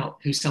find out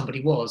who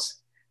somebody was.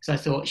 So I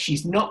thought,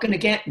 she's not going to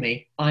get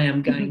me. I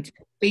am going to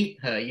beat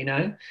her,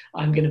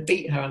 I'm going to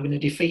beat her, I'm going to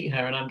defeat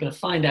her, and I'm going to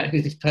find out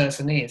who this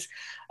person is.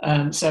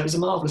 So it was a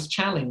marvelous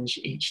challenge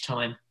each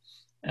time,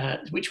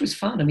 which was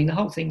fun. I mean, the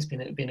whole thing's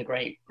been a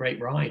great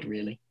ride,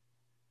 really.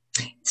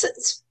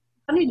 It's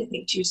funny to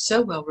think she was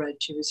so well read.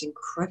 She was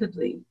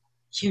incredibly,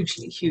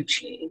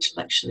 hugely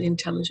intellectually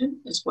intelligent,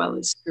 as well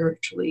as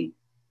spiritually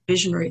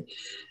visionary.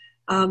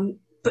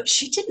 But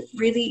she didn't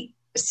really,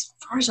 as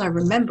far as I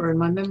remember, and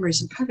my memory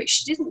isn't perfect,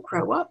 she didn't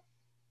grow up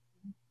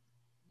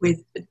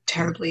with a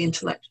terribly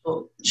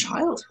intellectual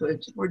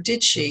childhood, or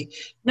did she?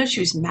 No, she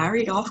was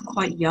married off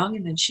quite young,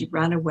 and then she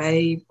ran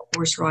away,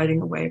 horse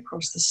riding away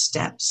across the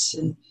steppes,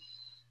 and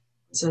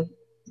was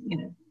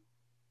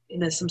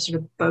in some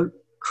sort of boat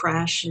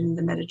crash in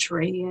the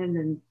Mediterranean,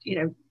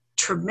 and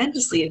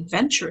tremendously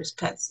adventurous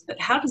person. But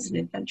how does an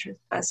adventurous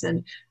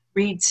person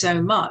read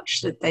so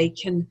much that they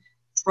can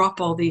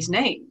drop all these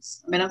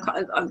names? I mean,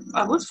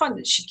 I would find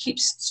that she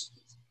keeps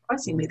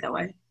surprising me that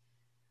way.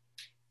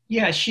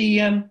 Yeah,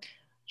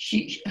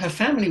 her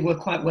family were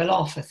quite well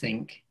off, I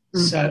think.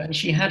 Mm-hmm. So, and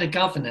she had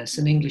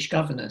an English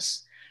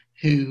governess,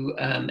 who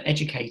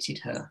educated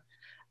her,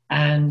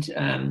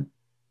 and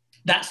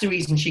that's the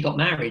reason she got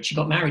married. She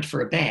got married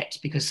for a bet,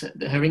 because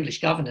her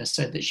English governess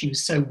said that she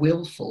was so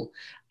willful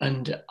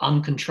and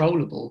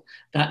uncontrollable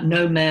that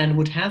no man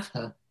would have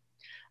her.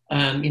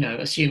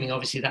 Assuming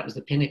obviously that was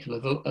the pinnacle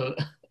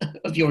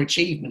of your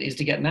achievement, is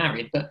to get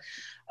married. But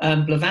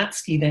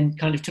Blavatsky then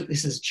kind of took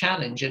this as a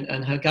challenge,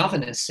 and her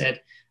governess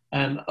said,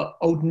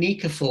 old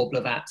Nikifor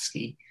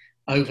Blavatsky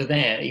over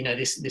there,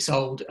 this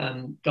old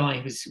guy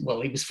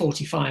he was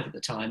 45 at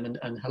the time,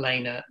 and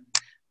Helena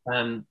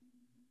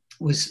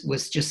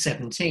was just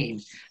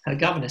 17. Her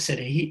governor said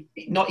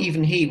not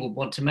even he would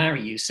want to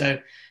marry you. So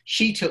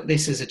she took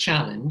this as a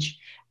challenge,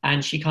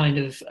 and she kind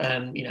of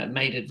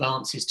made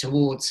advances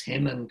towards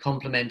him and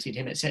complimented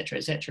him,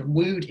 etc., and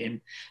wooed him,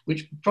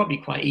 which was probably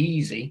quite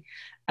easy.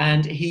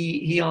 And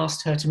he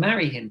asked her to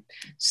marry him.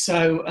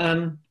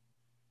 So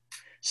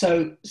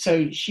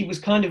she was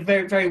kind of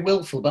very, very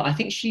willful, but I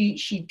think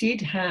she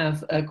did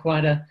have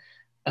quite a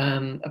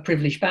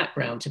privileged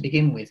background to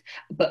begin with.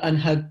 And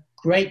her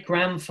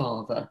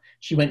great-grandfather,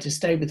 she went to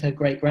stay with her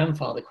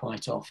great-grandfather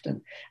quite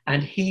often,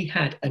 and he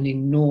had an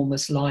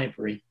enormous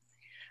library.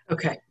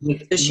 Okay,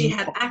 so she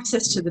had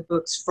access to the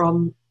books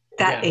from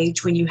that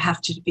age, when you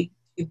have to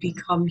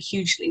become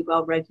hugely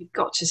well-read. You've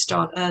got to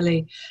start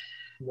early.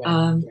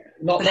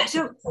 Lots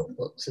of occult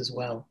books as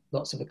well.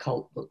 Lots of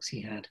occult books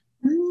he had.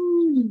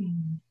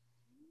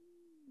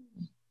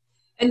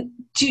 And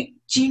do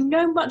you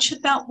know much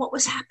about what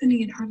was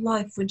happening in her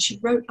life when she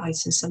wrote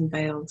Isis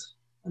Unveiled?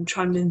 I'm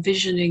trying to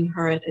envisioning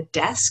her at a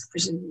desk,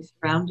 presumably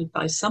surrounded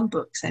by some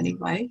books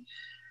anyway.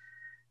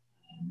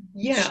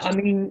 Yeah, I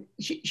mean,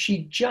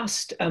 she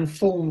just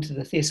formed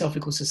the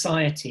Theosophical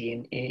Society in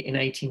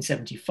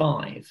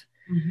 1875.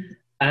 Mm-hmm.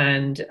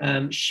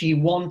 And she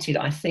wanted,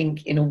 I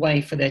think, in a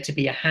way, for there to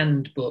be a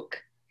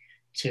handbook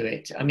to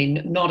it. I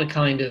mean, not a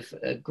kind of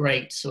a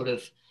great sort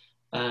of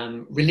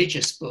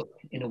religious book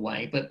in a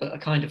way, but a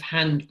kind of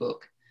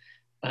handbook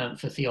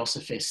for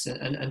theosophists,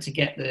 and to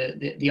get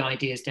the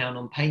ideas down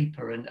on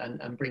paper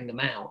and bring them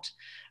out.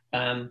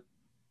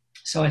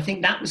 So I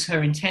think that was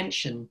her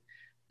intention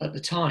at the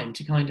time,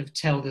 to kind of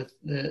tell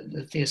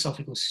the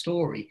theosophical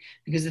story,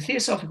 because the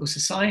Theosophical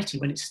Society,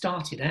 when it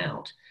started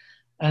out,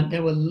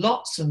 there were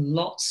lots and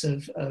lots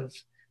of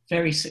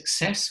very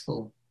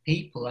successful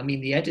people. I mean,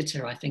 the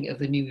editor, I think, of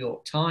the New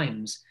York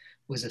Times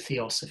was a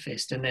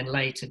theosophist, and then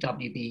later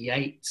W.B.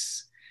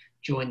 Yeats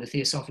joined the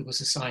Theosophical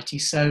Society.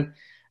 So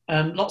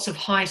lots of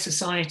high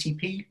society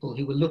people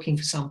who were looking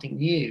for something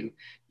new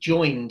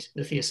joined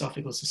the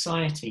Theosophical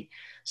Society.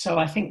 So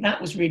I think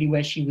that was really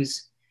where she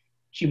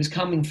was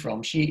coming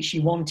from. She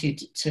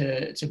wanted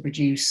to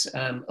produce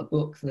a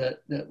book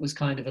that was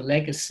kind of a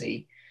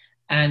legacy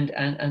and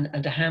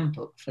a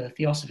handbook for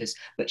Theosophists.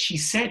 But she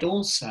said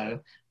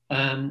also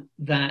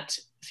that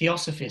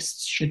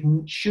Theosophists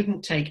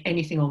shouldn't take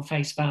anything on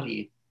face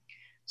value.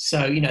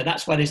 So, you know,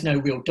 that's why there's no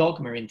real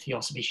dogma in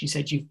Theosophy. She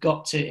said, you've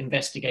got to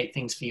investigate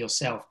things for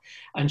yourself.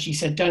 And she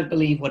said, don't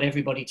believe what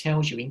everybody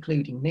tells you,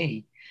 including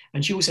me.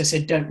 And she also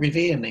said, don't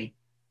revere me.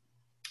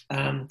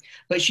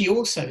 But she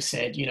also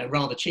said, you know,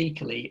 rather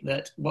cheekily,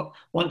 that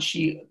once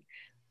she,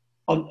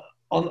 on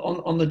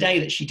the day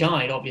that she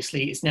died,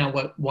 obviously it's now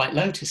White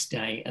Lotus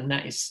Day, and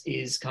that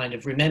is kind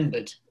of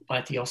remembered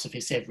by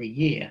Theosophists every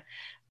year.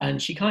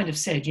 And she kind of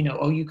said, you know,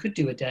 oh, you could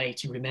do a day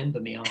to remember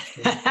me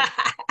after.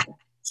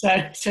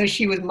 So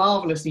she was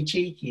marvelously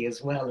cheeky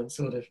as well, and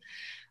sort of,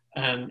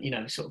 you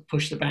know, sort of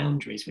push the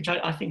boundaries, which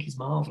I think is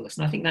marvelous,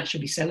 and I think that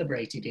should be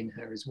celebrated in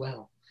her as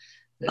well.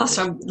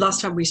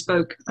 Last time we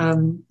spoke,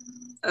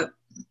 a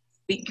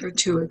week or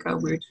two ago,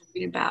 we were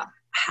talking about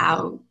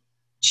how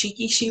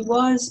cheeky she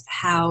was,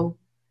 how,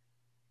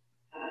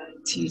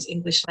 to use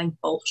English slang,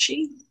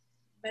 bolshy in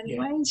many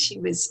ways. She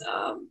was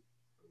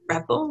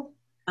rebel,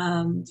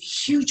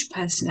 huge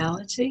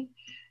personality.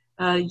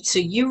 So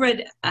you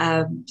read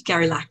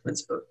Gary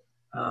Lachman's book,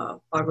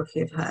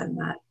 biography of her, and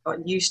that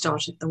got you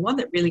started. The one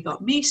that really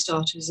got me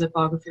started is a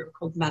biography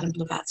called Madame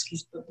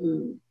Blavatsky's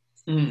Baboon.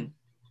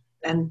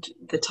 And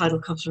the title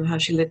comes from how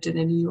she lived in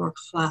a New York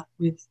flat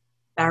with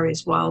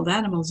various wild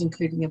animals,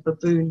 including a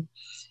baboon.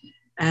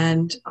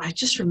 And I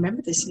just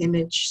remember this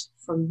image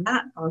from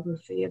that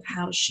biography of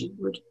how she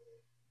would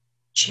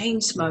chain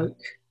smoke,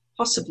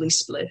 possibly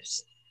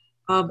spliffs,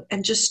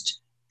 and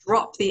just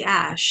drop the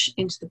ash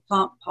into the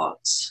plant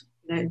pots.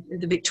 You know,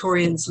 the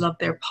Victorians loved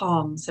their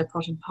palms, their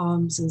potted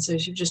palms, and so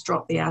she would just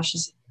drop the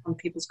ashes on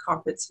people's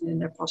carpets and in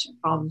their potted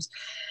palms.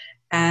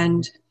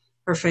 And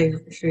her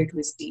favorite food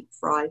was deep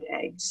fried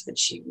eggs that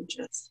she would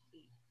just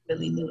eat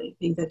willy-nilly.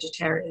 Being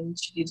vegetarian,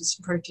 she needed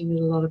some protein and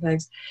a lot of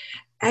eggs.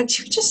 And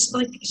she would just,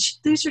 like, she'd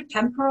lose her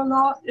temper a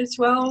lot as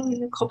well, you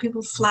know, call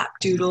people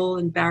flapdoodle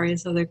and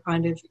various other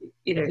kind of,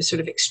 you know, sort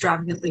of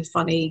extravagantly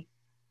funny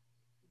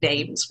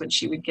names when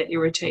she would get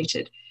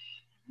irritated.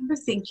 I remember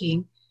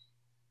thinking,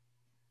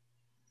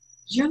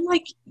 you're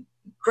like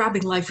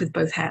grabbing life with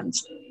both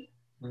hands,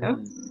 you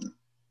know?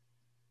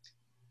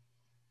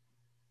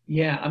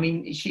 Yeah, I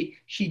mean, she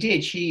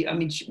did. She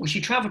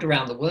traveled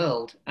around the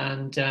world,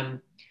 and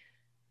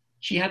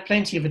she had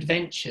plenty of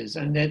adventures.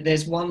 And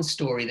there's one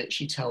story that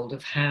she told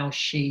of how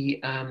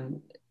she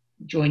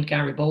joined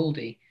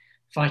Garibaldi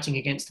fighting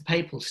against the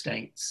Papal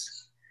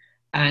States,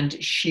 and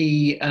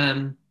she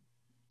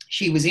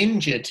was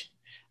injured,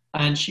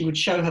 and she would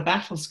show her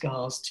battle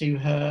scars to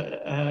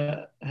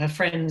her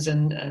friends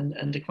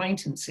and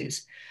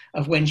acquaintances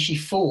of when she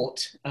fought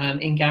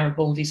in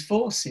Garibaldi's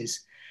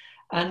forces.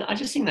 And I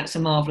just think that's a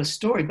marvelous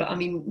story. But I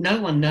mean,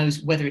 no one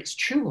knows whether it's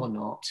true or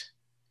not.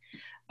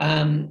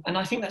 And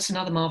I think that's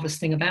another marvelous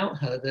thing about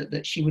her,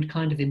 that she would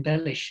kind of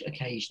embellish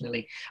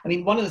occasionally. I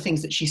mean, one of the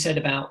things that she said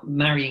about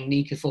marrying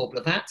Nikifor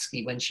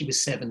Blavatsky when she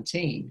was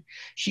 17,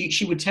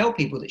 she would tell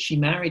people that she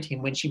married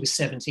him when she was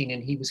 17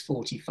 and he was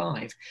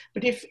 45.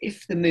 But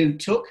if the mood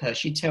took her,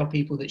 she'd tell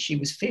people that she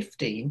was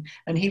 15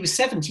 and he was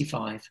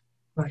 75.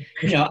 Right.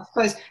 You know, I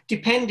suppose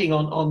depending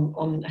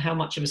on how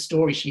much of a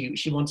story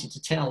she wanted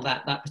to tell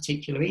that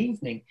particular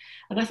evening.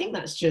 And I think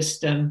that's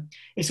just,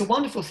 it's a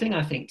wonderful thing,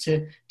 I think,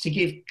 to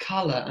give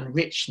colour and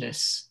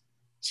richness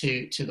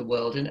to the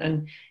world.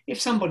 And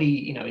if somebody,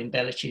 you know,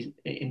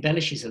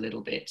 embellishes a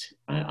little bit,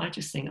 I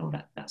just think, oh,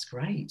 that's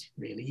great,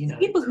 really, you know.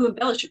 People who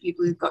embellish are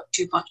people who've got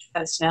too much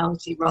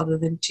personality rather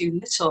than too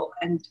little.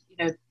 And,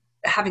 you know,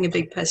 having a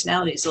big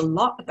personality is a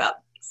lot about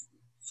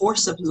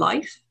force of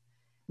life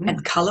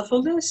and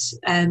colorfulness.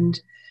 And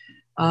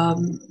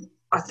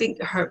I think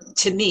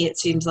to me, it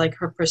seems like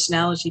her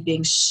personality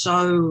being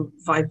so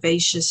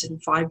vivacious and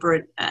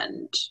vibrant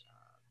and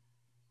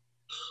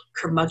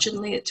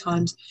curmudgeonly at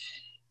times,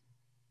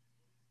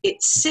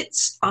 it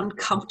sits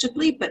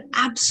uncomfortably, but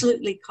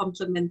absolutely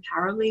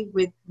complementarily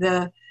with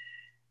the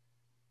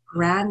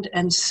grand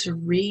and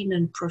serene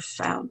and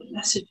profound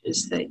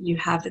messages that you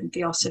have in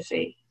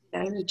Theosophy. You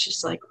know, it's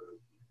just like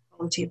the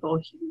quality of all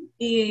human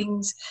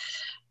beings,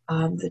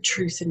 the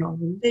truth in all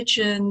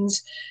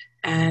religions,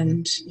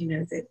 and, you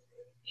know, the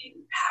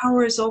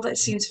powers, all that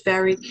seems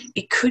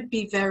it could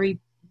be very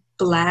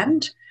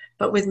bland,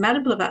 but with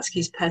Madame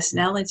Blavatsky's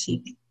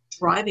personality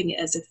driving it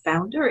as a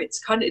founder, it's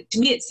kind of, to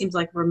me, it seems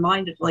like a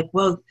reminder of, like,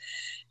 well,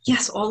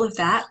 yes, all of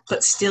that,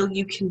 but still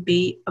you can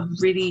be a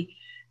really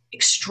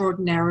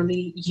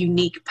extraordinarily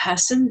unique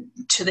person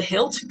to the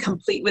hilt,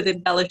 complete with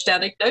embellished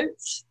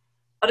anecdotes.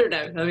 I don't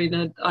know. I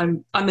mean,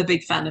 I'm a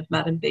big fan of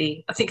Madame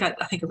B. I think I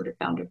would have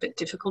found her a bit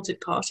difficult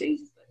at parties.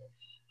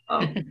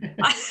 I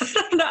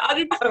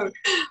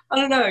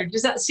don't know.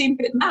 Does that seem a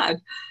bit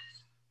mad?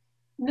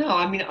 No,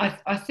 I mean,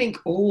 I think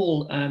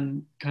all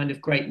kind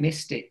of great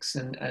mystics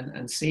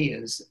and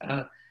seers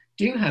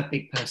do have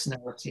big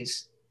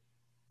personalities.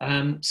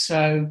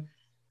 So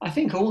I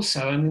think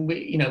also, I mean,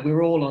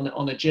 we're all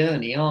on a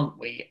journey, aren't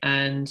we?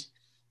 And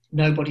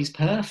nobody's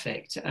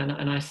perfect. And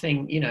I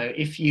think,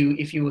 if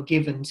you were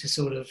given to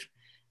sort of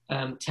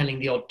telling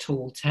the odd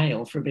tall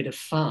tale for a bit of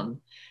fun,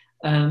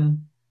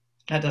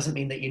 that doesn't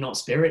mean that you're not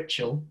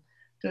spiritual,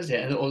 does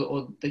it?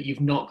 Or that you've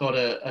not got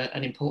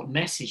an important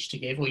message to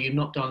give, or you've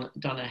not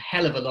done a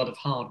hell of a lot of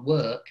hard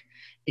work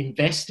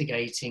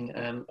investigating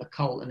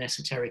occult and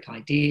esoteric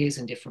ideas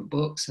and different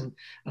books and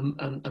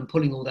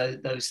pulling all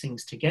those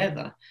things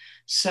together.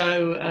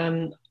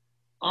 So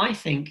I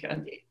think,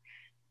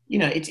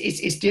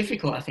 it's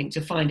difficult, I think,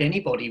 to find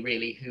anybody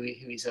really who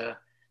is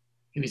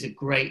a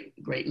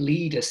great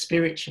leader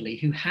spiritually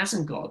who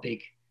hasn't got a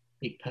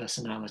big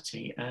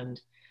personality,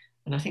 and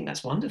I think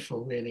that's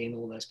wonderful, really, in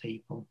all those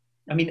people.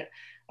 I mean,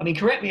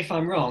 correct me if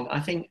I'm wrong. I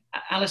think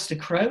Aleister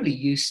Crowley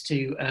used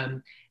to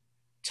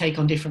take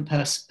on different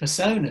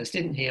personas,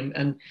 didn't he?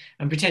 And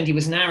pretend he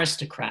was an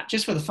aristocrat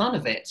just for the fun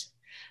of it,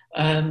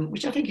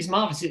 which I think is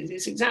marvelous.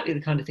 It's exactly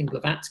the kind of thing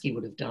Blavatsky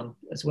would have done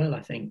as well,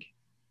 I think.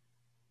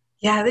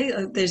 Yeah,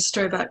 there's a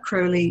story about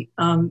Crowley,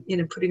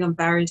 putting on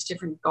various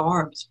different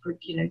garbs,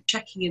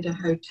 checking into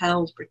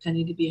hotels,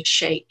 pretending to be a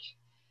sheikh,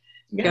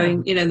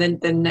 going,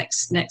 then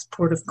next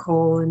port of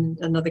call in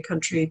another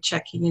country,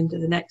 checking into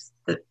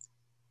the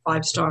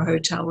 5-star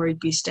hotel where he'd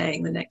be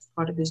staying the next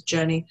part of his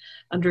journey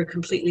under a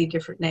completely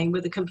different name,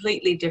 with a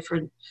completely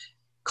different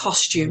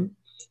costume,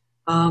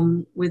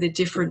 with a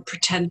different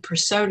pretend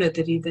persona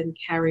that he'd then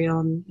carry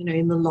on,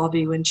 in the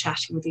lobby when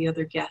chatting with the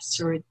other guests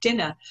or at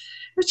dinner.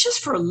 It was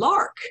just for a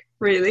lark,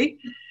 really.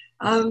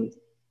 I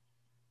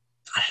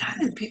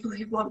don't know, people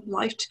who want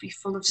life to be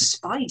full of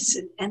spice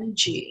and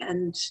energy,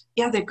 and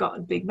yeah, they've got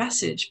a big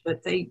message,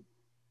 but they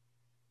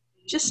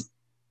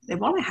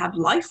want to have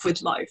life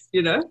with life,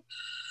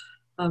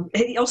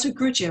 Also,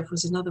 Gurdjieff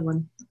was another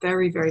one,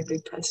 very, very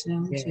big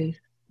personality.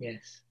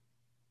 Yes.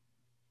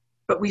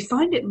 But we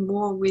find it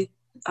more with,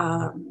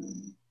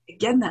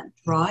 again, that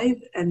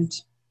drive and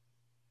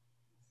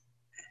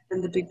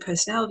the big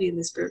personality in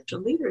the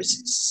spiritual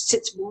leaders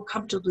sits more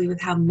comfortably with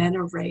how men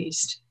are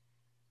raised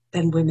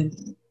than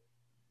women.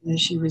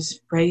 She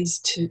was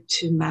raised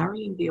to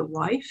marry and be a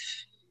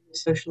wife.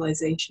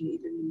 Socialization,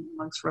 even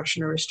amongst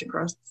Russian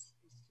aristocrats,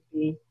 to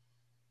be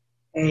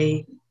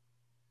a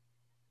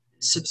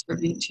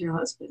subservient to your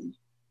husband.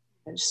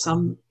 And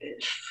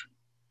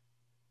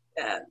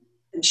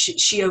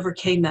she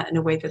overcame that in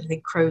a way that I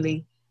think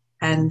Crowley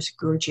and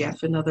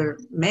Gurdjieff and other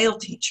male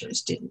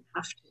teachers didn't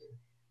have to.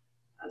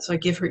 So I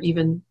give her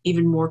even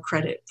more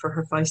credit for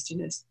her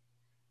feistiness.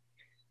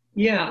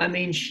 Yeah, I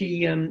mean,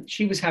 she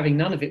was having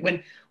none of it.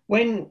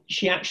 When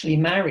she actually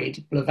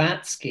married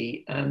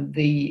Blavatsky,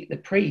 the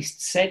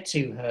priest said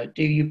to her,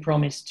 "Do you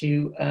promise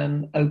to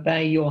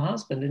obey your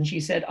husband?" And she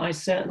said, "I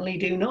certainly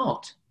do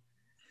not."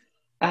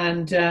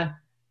 And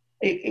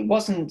it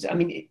wasn't, I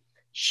mean,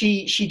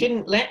 she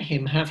didn't let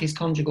him have his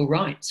conjugal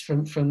rights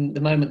from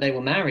the moment they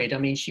were married. I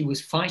mean, she was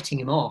fighting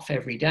him off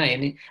every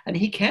day, and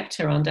he kept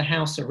her under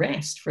house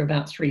arrest for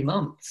about 3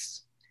 months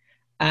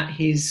at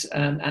his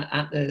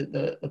at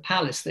the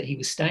palace that he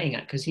was staying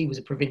at, because he was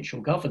a provincial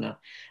governor,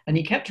 and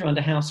he kept her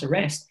under house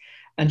arrest.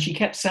 And she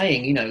kept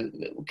saying,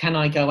 "Can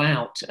I go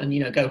out and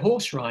go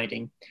horse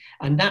riding?"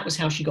 And that was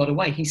how she got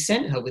away. He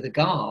sent her with a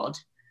guard.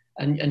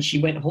 And she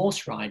went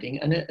horse riding,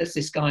 and as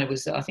this guy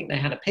was, I think they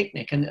had a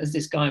picnic, and as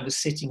this guy was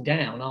sitting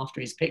down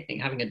after his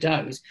picnic having a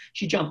doze,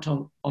 she jumped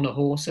on a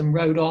horse and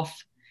rode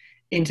off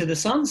into the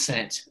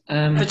sunset.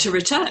 Never to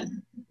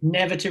return.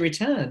 Never to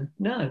return,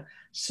 no.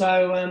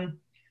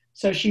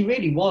 So she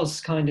really was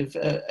kind of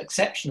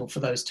exceptional for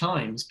those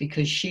times,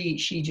 because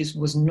she just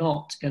was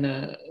not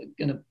gonna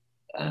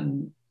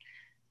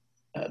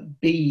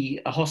be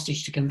a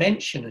hostage to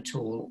convention at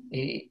all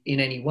in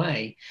any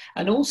way.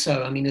 And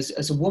also, I mean,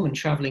 as a woman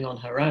traveling on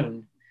her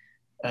own,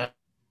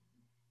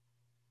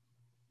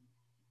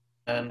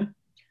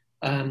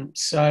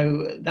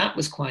 so that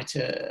was quite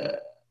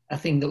a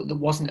thing that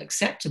wasn't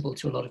acceptable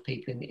to a lot of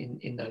people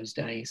in those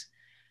days.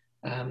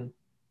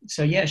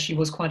 So yeah, she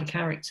was quite a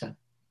character.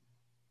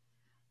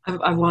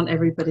 I want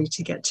everybody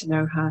to get to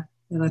know her,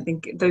 and I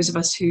think those of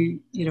us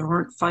who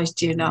aren't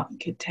feisty enough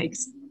could take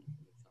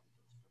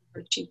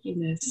her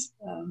cheekiness,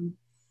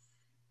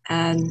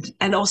 and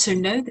also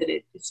know that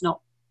it's not,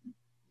 it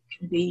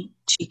can be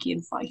cheeky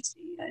and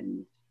feisty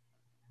and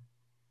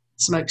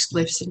smoke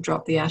spliffs and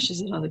drop the ashes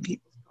on other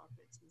people's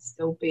carpets and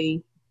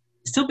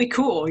still be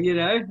cool,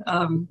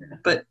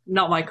 but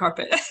not my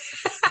carpet.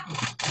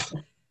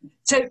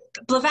 So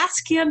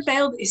Blavatsky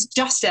Unveiled is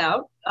just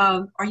out.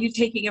 Are you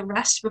taking a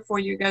rest before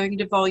you're going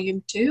into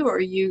volume 2, or are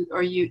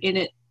you in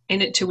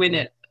it to win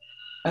it?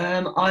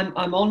 I'm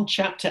on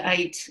chapter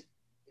 8.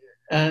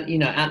 At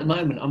the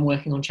moment, I'm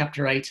working on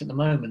chapter 8 at the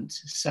moment.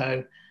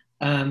 So,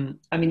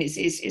 I mean,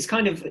 it's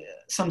kind of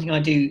something I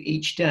do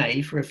each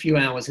day for a few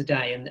hours a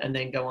day, and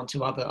then go on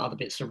to other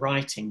bits of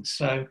writing.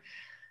 So,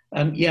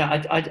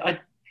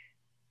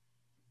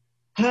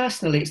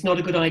 personally, it's not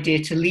a good idea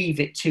to leave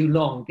it too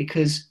long,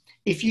 because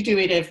if you do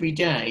it every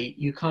day,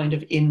 you're kind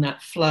of in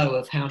that flow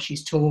of how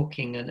she's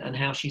talking and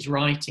how she's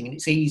writing, and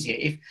it's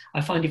easier.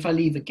 If I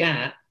leave a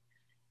gap,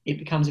 it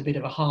becomes a bit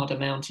of a harder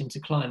mountain to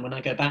climb when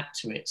I go back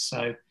to it.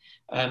 So,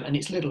 and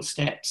it's little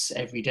steps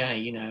every day,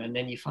 you know, and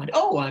then you find,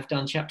 oh, I've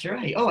done chapter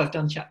 8. Oh, I've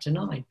done chapter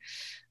 9.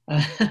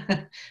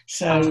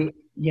 So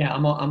yeah,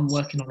 I'm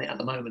working on it at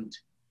the moment.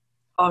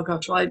 Oh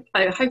gosh, well,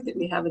 I hope that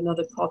we have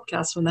another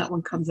podcast when that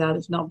one comes out,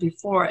 if not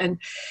before. And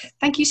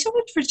thank you so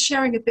much for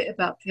sharing a bit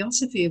about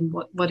Theosophy and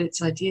what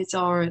its ideas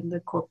are and the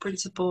core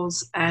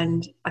principles.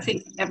 And I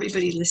think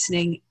everybody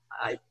listening,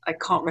 I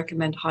can't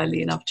recommend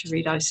highly enough to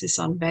read Isis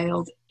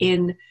Unveiled.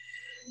 In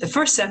the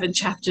first 7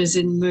 chapters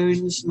in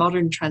Moon's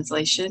modern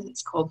translation,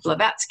 it's called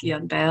Blavatsky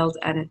Unveiled,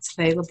 and it's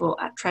available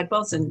at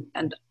Treadwell's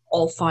and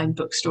all fine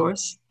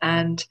bookstores.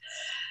 And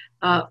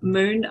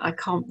Moon, I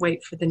can't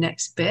wait for the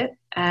next bit,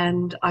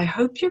 and I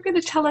hope you're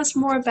going to tell us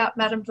more about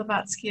Madame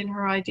Blavatsky and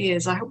her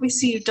ideas. I hope we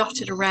see you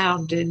dotted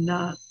around in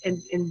the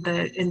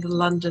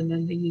London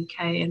and the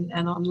UK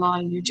and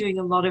online. You're doing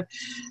a lot of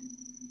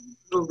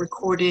little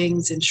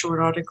recordings and short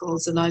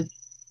articles, and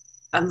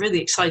I'm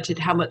really excited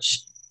how much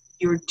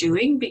you're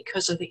doing,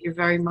 because I think you're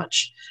very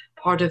much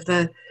part of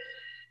the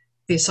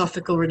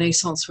Theosophical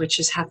Renaissance which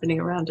is happening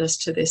around us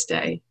to this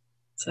day.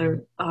 So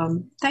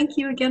thank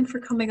you again for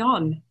coming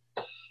on.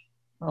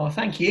 Oh,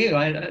 thank you.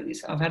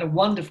 I've had a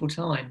wonderful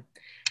time.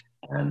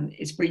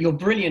 You're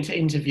brilliant at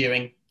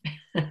interviewing.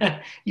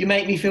 You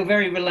make me feel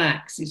very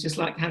relaxed. It's just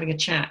like having a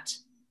chat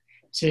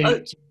to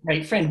a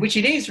great friend, which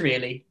it is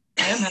really.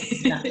 I am having a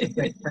chat to a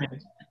great friend.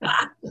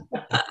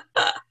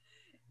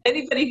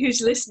 Anybody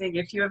who's listening,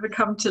 if you ever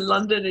come to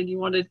London and you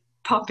want to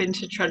pop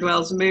into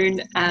Treadwell's,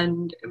 Moon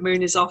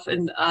is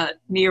often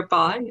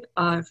nearby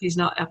if he's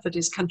not up at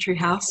his country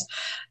house.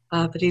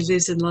 But he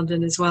lives in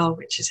London as well,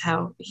 which is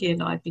how he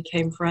and I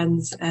became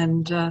friends.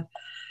 And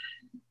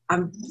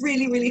I'm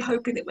really, really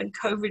hoping that when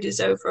COVID is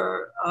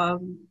over,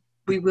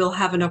 we will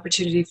have an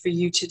opportunity for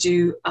you to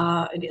do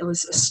a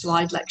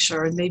slide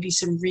lecture and maybe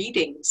some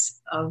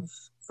readings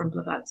from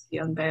Blavatsky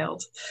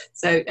Unveiled.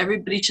 So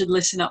everybody should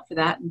listen up for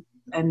that.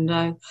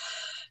 And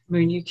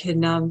Moon, you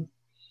can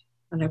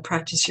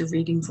practice your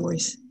reading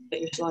voice, get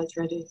your slides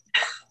ready.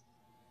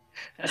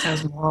 That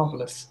sounds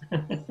marvelous.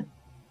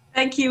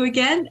 Thank you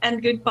again,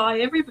 and goodbye,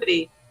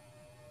 everybody.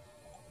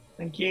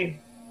 Thank you.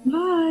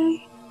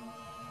 Bye.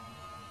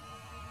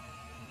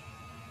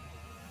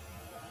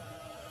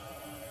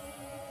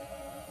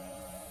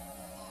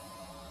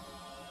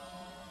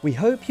 We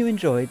hope you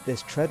enjoyed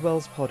this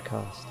Treadwell's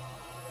podcast.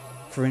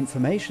 For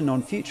information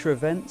on future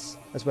events,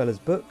 as well as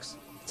books,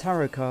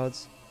 tarot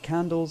cards,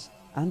 candles,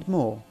 and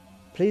more,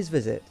 please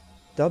visit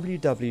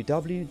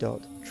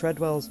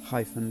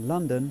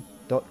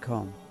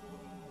www.treadwells-london.com.